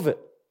prove it.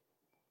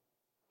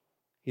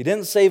 He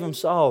didn't save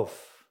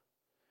himself.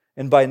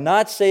 And by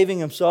not saving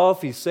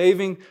himself, he's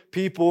saving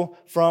people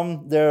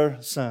from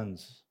their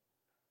sins.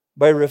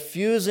 By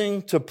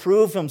refusing to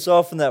prove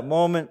himself in that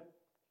moment,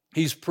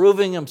 he's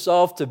proving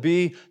himself to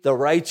be the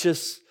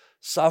righteous,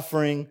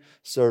 suffering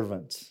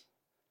servant.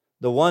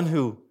 The one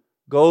who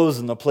goes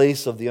in the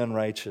place of the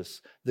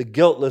unrighteous, the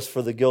guiltless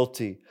for the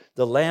guilty,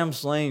 the lamb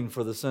slain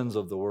for the sins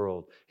of the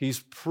world. He's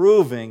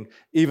proving,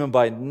 even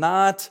by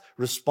not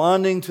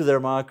responding to their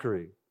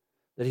mockery,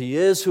 that he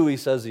is who he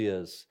says he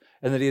is,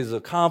 and that he is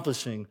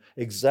accomplishing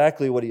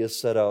exactly what he has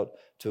set out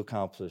to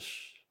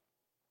accomplish.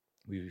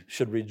 We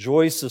should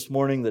rejoice this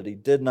morning that he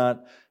did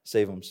not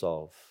save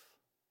himself.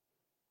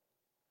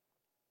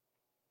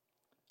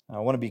 Now, I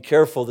want to be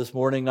careful this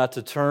morning not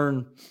to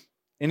turn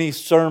any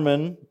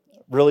sermon,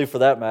 really for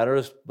that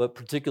matter, but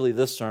particularly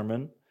this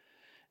sermon,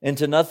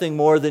 into nothing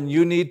more than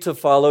you need to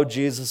follow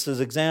Jesus'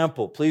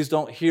 example. Please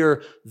don't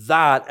hear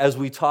that as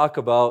we talk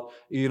about,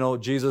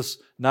 Jesus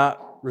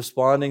not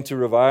responding to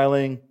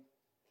reviling.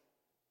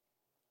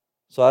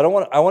 So I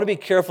want to be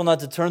careful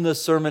not to turn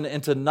this sermon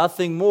into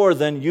nothing more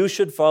than you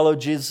should follow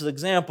Jesus'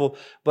 example,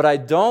 but I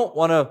don't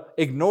want to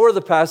ignore the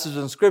passages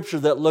in Scripture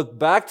that look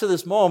back to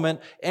this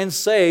moment and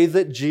say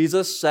that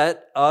Jesus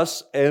set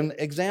us an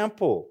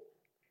example.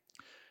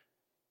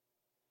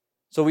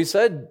 So we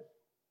said,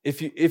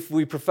 if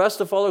we profess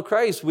to follow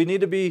Christ, we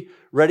need to be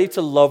ready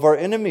to love our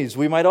enemies.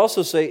 We might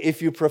also say,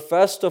 if you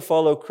profess to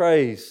follow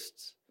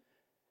Christ,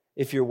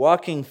 if you're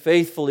walking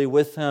faithfully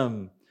with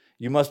Him,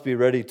 you must be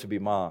ready to be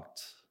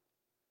mocked.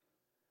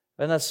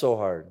 And that's so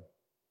hard.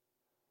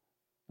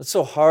 That's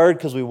so hard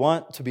because we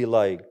want to be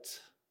liked.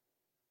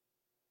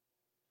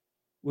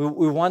 We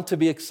want to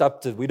be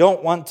accepted. We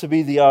don't want to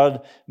be the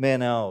odd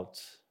man out.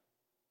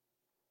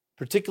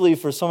 Particularly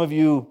for some of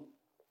you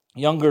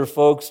younger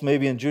folks,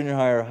 maybe in junior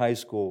high or high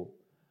school,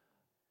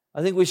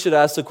 I think we should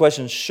ask the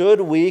question,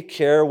 should we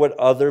care what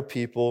other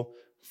people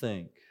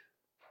think?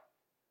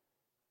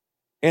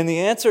 And the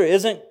answer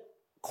isn't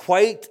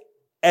quite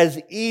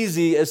as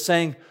easy as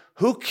saying,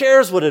 who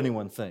cares what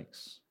anyone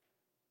thinks?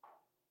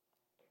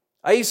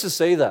 I used to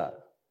say that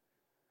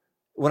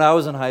when I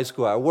was in high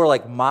school. I wore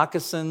like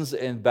moccasins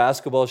and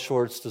basketball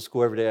shorts to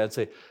school every day. I'd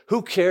say,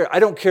 who cares? I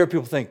don't care what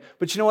people think.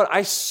 But you know what?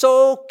 I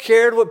so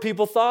cared what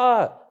people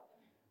thought.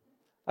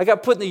 I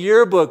got put in the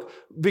yearbook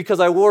because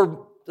I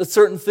wore a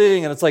certain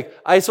thing, and it's like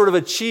I sort of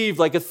achieved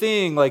like a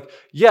thing. Like,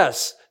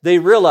 yes, they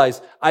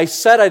realized I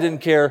said I didn't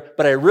care,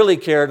 but I really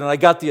cared, and I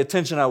got the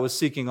attention I was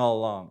seeking all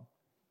along.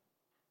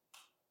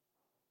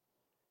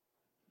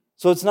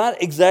 So it's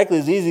not exactly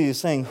as easy as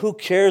saying, who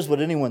cares what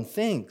anyone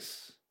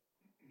thinks?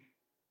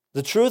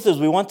 The truth is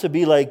we want to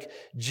be like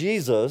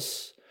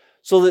Jesus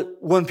so that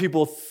when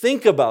people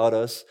think about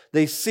us,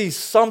 they see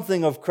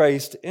something of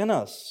Christ in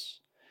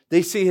us.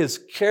 They see His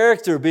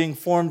character being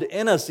formed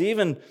in us,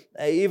 even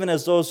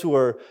as those who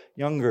are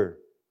younger.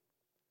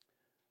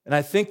 And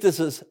I think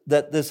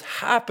this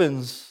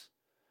happens,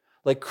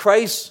 like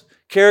Christ's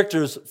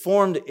character is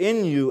formed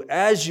in you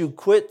as you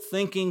quit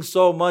thinking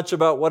so much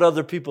about what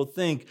other people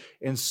think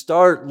and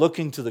start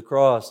looking to the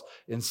cross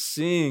and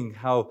seeing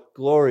how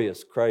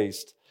glorious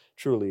Christ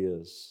truly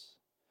is.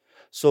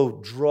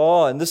 So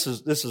draw, and this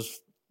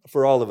is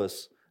for all of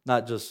us,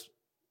 not just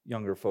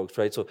younger folks,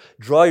 right? So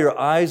draw your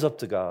eyes up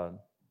to God.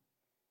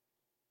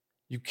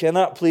 You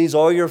cannot please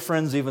all your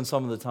friends even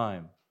some of the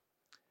time.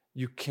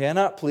 You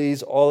cannot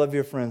please all of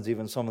your friends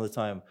even some of the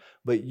time,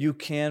 but you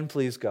can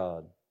please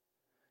God.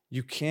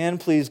 You can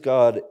please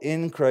God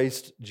in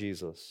Christ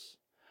Jesus.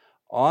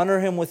 Honor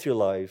Him with your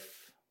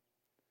life.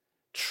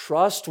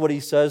 Trust what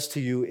He says to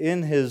you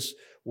in His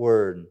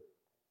Word.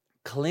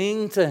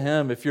 Cling to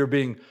Him if you're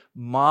being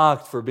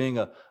mocked for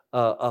being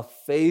a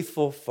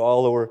faithful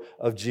follower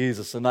of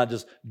Jesus and not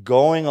just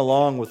going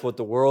along with what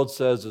the world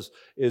says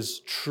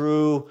is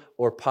true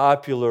or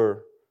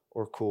popular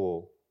or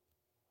cool.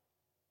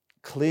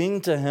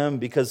 Cling to Him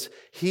because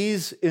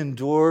He's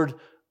endured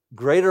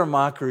greater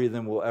mockery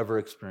than we'll ever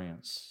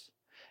experience.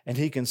 And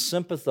He can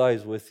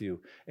sympathize with you,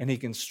 and He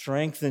can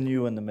strengthen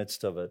you in the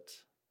midst of it.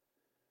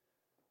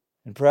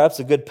 And perhaps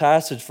a good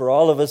passage for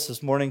all of us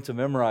this morning to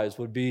memorize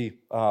would be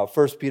 1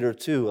 Peter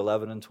 2,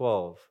 11 and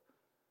 12.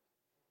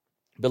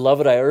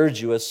 Beloved, I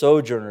urge you as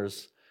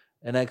sojourners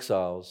and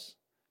exiles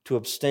to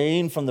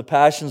abstain from the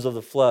passions of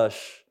the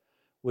flesh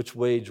which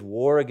wage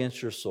war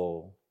against your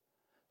soul.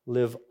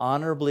 Live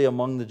honorably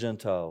among the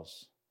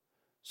Gentiles,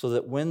 so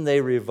that when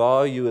they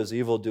revile you as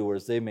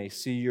evildoers, they may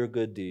see your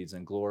good deeds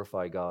and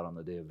glorify God on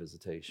the day of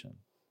visitation.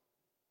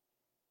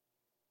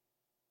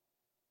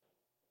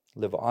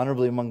 Live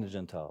honorably among the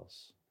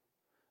Gentiles,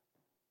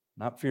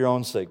 not for your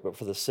own sake, but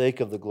for the sake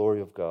of the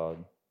glory of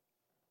God.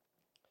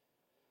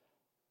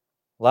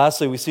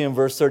 Lastly, we see in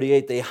verse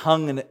 38, they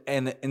hung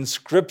an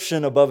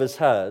inscription above his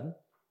head.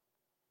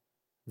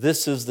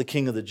 This is the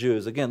King of the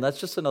Jews. Again, that's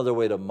just another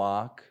way to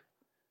mock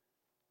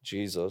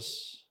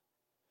Jesus.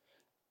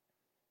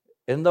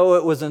 And though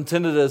it was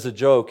intended as a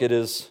joke, it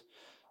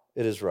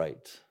is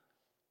right.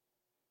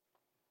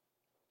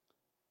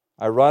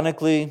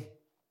 Ironically,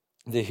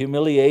 the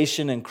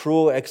humiliation and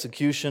cruel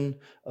execution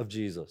of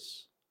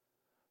Jesus,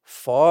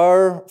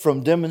 far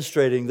from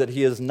demonstrating that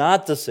he is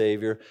not the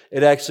Savior,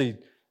 it actually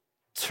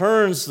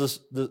turns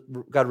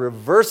God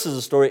reverses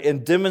the story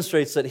and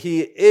demonstrates that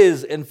he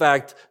is, in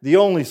fact, the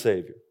only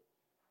Savior.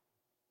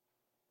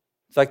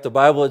 In fact, the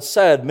Bible had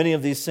said many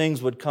of these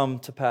things would come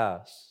to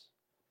pass.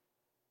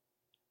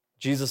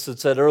 Jesus had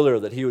said earlier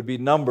that he would be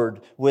numbered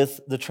with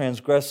the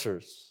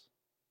transgressors.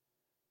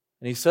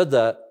 And he said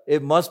that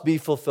it must be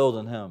fulfilled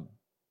in him.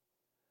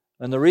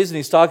 And the reason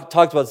he's talked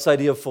about this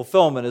idea of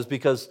fulfillment is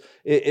because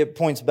it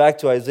points back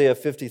to Isaiah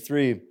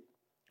 53,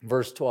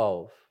 verse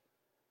 12.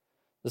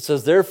 It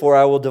says, "Therefore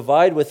I will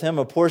divide with him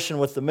a portion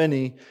with the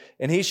many,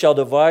 and he shall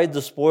divide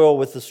the spoil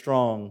with the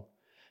strong,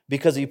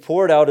 because he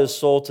poured out his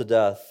soul to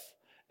death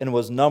and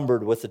was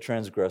numbered with the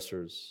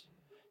transgressors.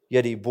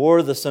 Yet he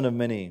bore the sin of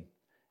many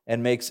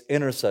and makes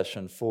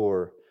intercession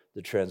for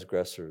the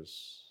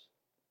transgressors."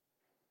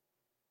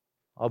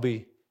 I'll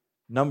be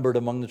numbered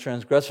among the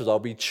transgressors. I'll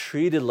be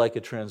treated like a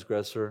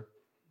transgressor.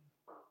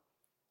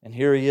 And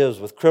here he is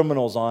with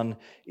criminals on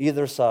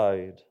either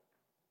side.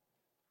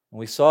 And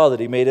we saw that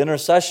he made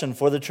intercession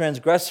for the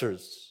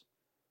transgressors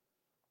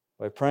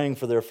by praying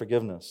for their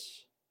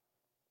forgiveness.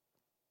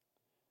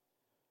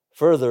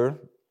 Further,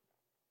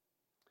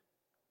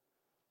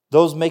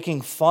 those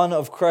making fun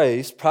of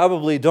Christ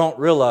probably don't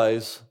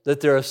realize that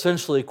they're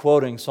essentially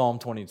quoting Psalm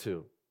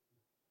 22.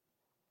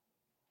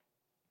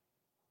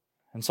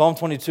 And Psalm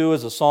 22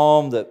 is a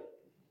psalm that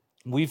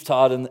we've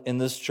taught in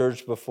this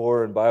church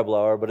before in Bible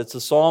Hour, but it's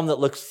a psalm that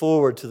looks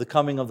forward to the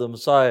coming of the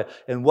Messiah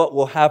and what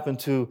will happen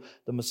to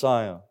the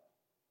Messiah.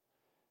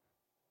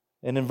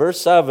 And in verse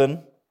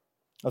 7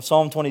 of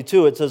Psalm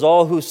 22, it says,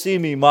 "All who see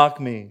me mock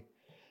me.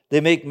 They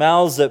make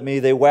mouths at me,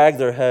 they wag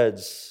their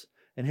heads."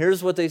 And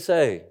here's what they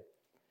say: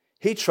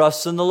 "He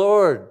trusts in the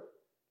Lord.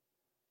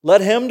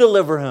 Let him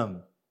deliver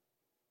him.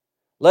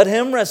 Let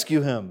him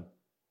rescue him,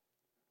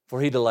 for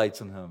he delights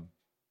in him."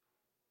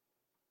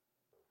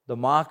 The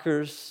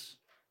mockers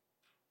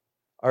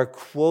are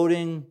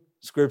quoting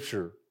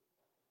Scripture,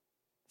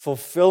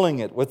 fulfilling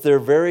it with their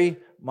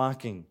very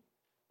mocking.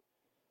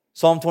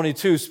 Psalm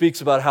 22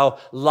 speaks about how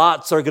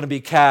lots are going to be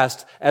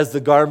cast as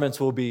the garments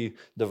will be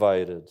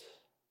divided.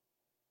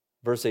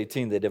 Verse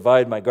 18, "They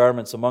divide my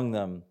garments among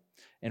them,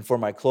 and for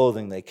my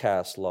clothing they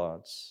cast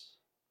lots."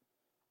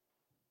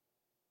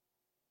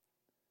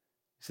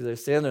 See, they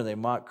stand there and they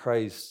mock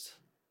Christ.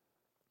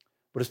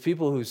 But as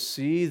people who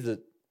see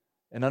that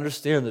and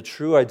understand the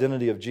true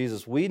identity of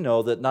Jesus, we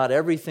know that not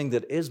everything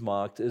that is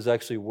mocked is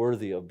actually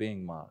worthy of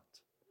being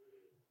mocked.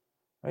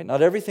 Right?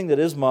 Not everything that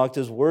is mocked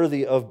is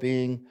worthy of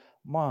being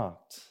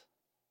mocked.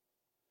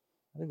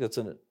 I think that's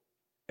an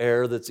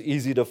error that's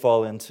easy to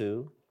fall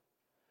into.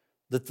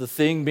 That the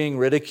thing being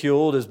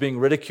ridiculed is being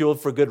ridiculed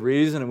for good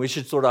reason, and we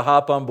should sort of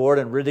hop on board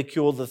and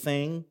ridicule the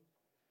thing.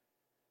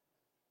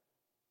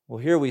 Well,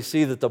 here we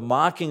see that the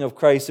mocking of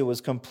Christ, it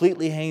was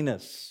completely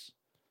heinous,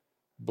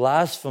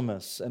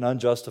 blasphemous, and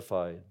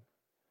unjustified.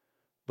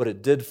 But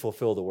it did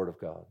fulfill the Word of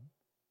God.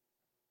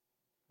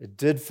 It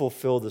did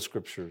fulfill the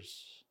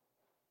Scriptures.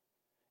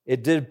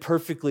 It did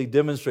perfectly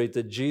demonstrate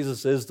that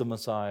Jesus is the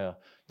Messiah,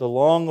 the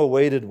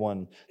long-awaited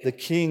one, the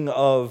King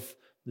of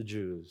the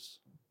Jews.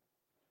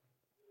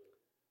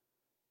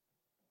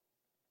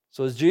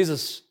 So as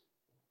Jesus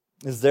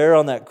is there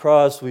on that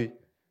cross, and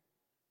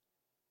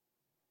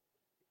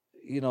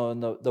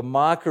the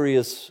mockery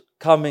is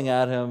coming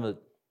at him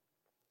that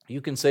you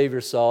can save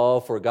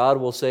yourself, or God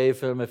will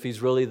save him if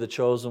he's really the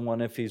chosen one,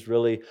 if he's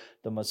really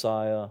the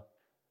Messiah.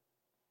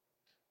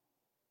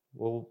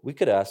 Well, we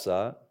could ask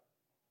that.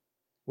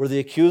 Were the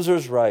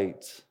accusers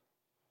right?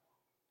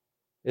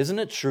 Isn't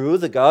it true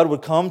that God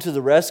would come to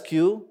the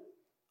rescue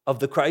of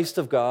the Christ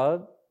of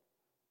God?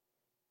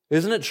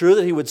 Isn't it true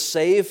that he would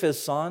save his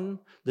Son,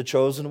 the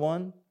chosen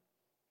one?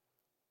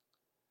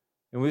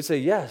 And we say,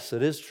 yes,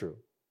 it is true.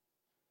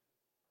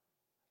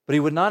 But he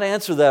would not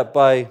answer that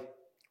by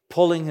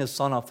pulling his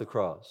Son off the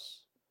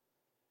cross.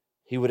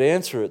 He would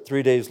answer it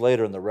 3 days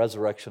later in the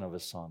resurrection of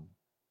his Son.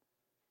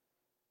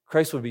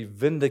 Christ would be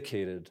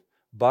vindicated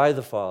by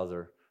the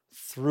Father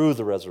through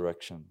the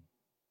resurrection.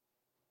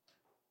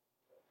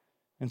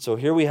 And so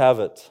here we have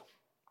it.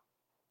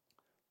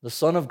 The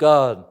Son of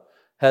God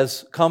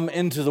has come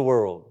into the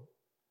world,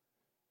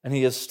 and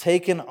he has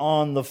taken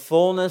on the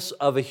fullness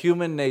of a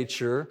human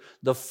nature,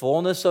 the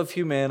fullness of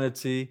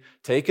humanity,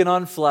 taken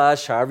on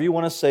flesh, however you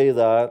want to say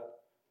that.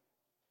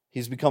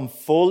 He's become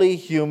fully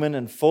human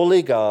and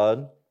fully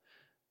God,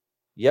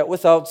 yet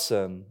without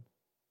sin.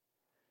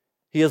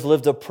 He has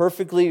lived a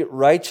perfectly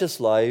righteous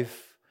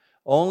life,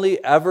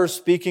 only ever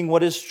speaking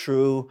what is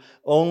true,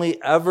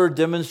 only ever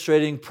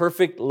demonstrating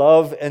perfect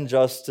love and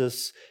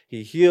justice.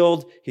 He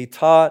healed, he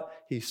taught,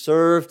 he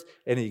served,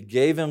 and he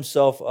gave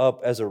himself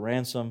up as a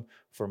ransom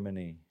for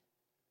many.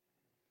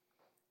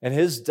 And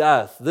his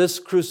death, this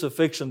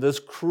crucifixion, this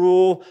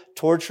cruel,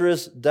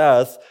 torturous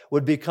death,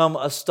 would become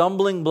a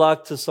stumbling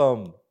block to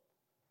some,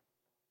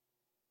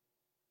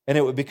 and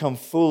it would become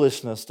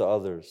foolishness to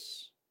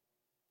others.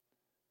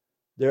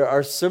 There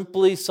are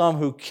simply some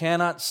who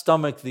cannot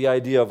stomach the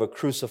idea of a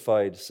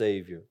crucified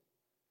Savior.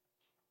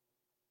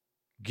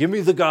 Give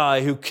me the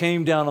guy who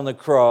came down on the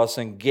cross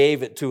and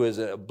gave it to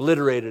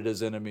obliterated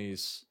his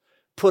enemies,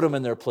 put them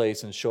in their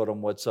place and showed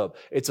them what's up.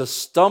 It's a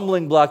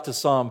stumbling block to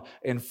some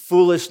and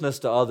foolishness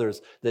to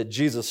others that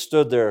Jesus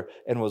stood there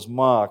and was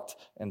mocked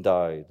and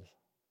died.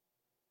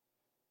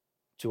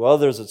 To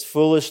others, it's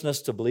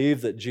foolishness to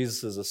believe that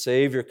Jesus is a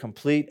Savior,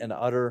 complete and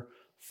utter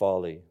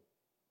folly.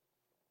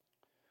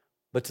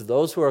 But to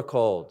those who are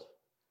called,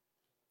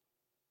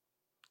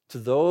 to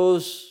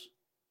those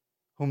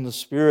whom the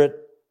Spirit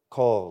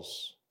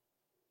calls,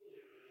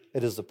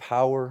 it is the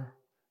power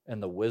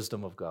and the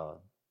wisdom of God.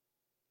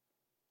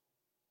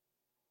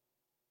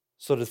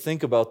 So to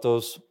think about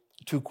those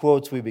two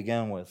quotes we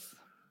began with.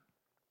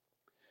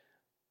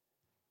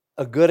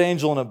 A good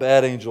angel and a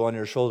bad angel on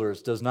your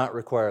shoulders does not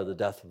require the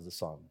death of the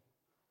Son.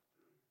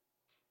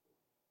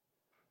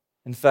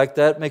 In fact,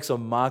 that makes a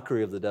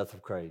mockery of the death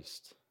of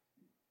Christ.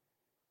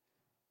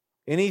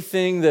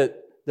 Anything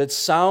that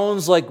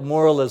sounds like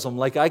moralism,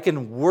 like I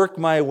can work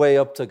my way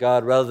up to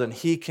God rather than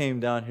He came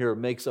down here,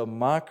 makes a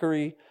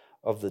mockery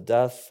of the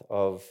death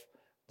of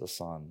the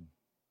Son.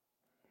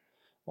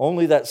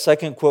 Only that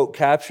second quote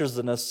captures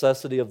the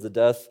necessity of the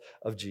death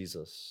of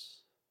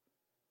Jesus.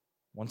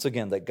 Once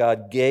again, that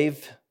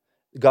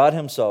God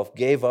Himself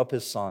gave up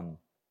His Son,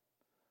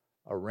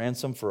 a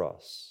ransom for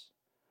us,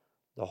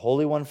 the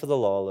Holy One for the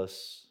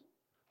lawless,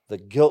 the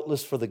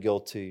guiltless for the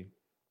guilty,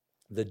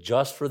 the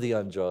just for the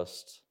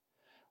unjust,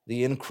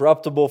 the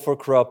incorruptible for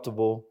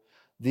corruptible,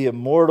 the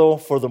immortal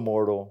for the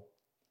mortal.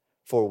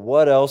 For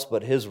what else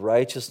but His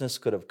righteousness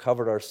could have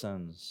covered our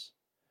sins?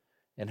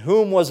 And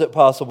whom was it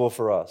possible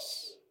for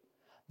us,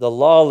 the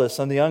lawless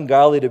and the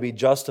ungodly, to be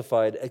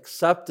justified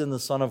except in the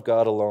Son of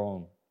God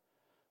alone?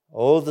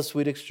 Oh, the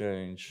sweet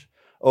exchange.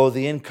 Oh,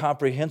 the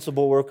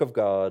incomprehensible work of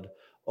God.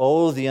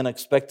 Oh, the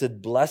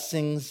unexpected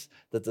blessings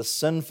that the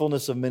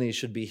sinfulness of many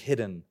should be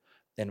hidden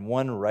in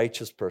one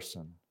righteous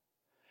person,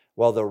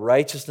 while the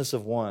righteousness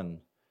of one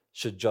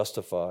should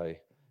justify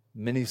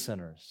many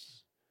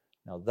sinners.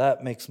 Now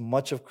that makes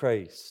much of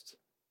Christ.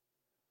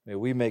 May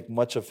we make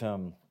much of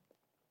Him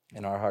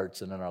in our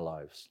hearts and in our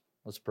lives.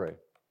 Let's pray.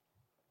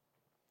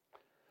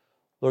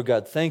 Lord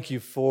God, thank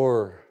You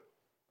for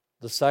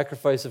the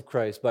sacrifice of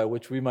Christ by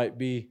which we might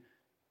be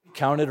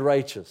counted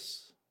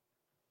righteous.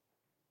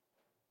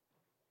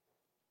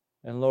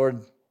 And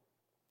Lord,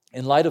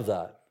 in light of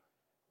that,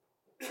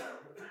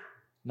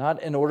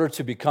 not in order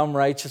to become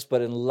righteous,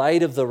 but in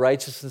light of the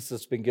righteousness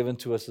that's been given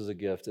to us as a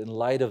gift, in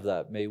light of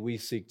that, may we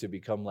seek to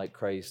become like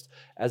Christ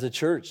as a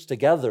church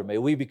together. May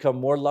we become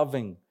more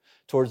loving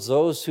towards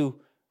those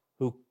who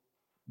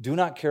do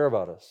not care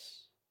about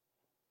us.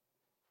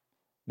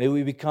 May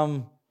we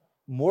become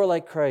more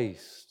like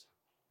Christ.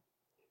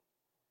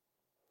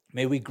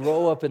 May we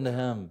grow up into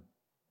Him.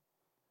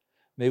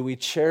 May we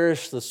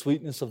cherish the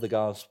sweetness of the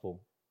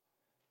gospel.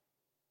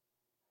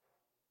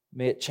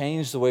 May it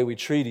change the way we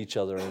treat each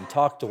other and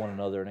talk to one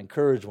another and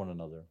encourage one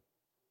another.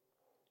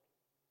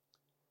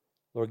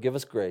 Lord, give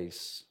us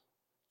grace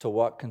to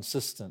walk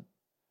consistent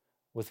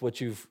with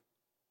what You've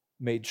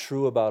made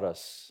true about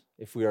us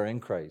if we are in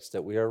Christ,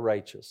 that we are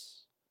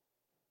righteous,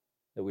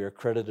 that we are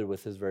credited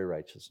with His very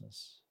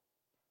righteousness.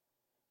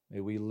 May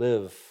we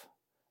live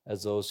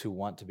as those who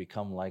want to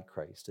become like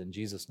Christ. In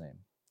Jesus' name,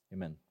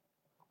 amen.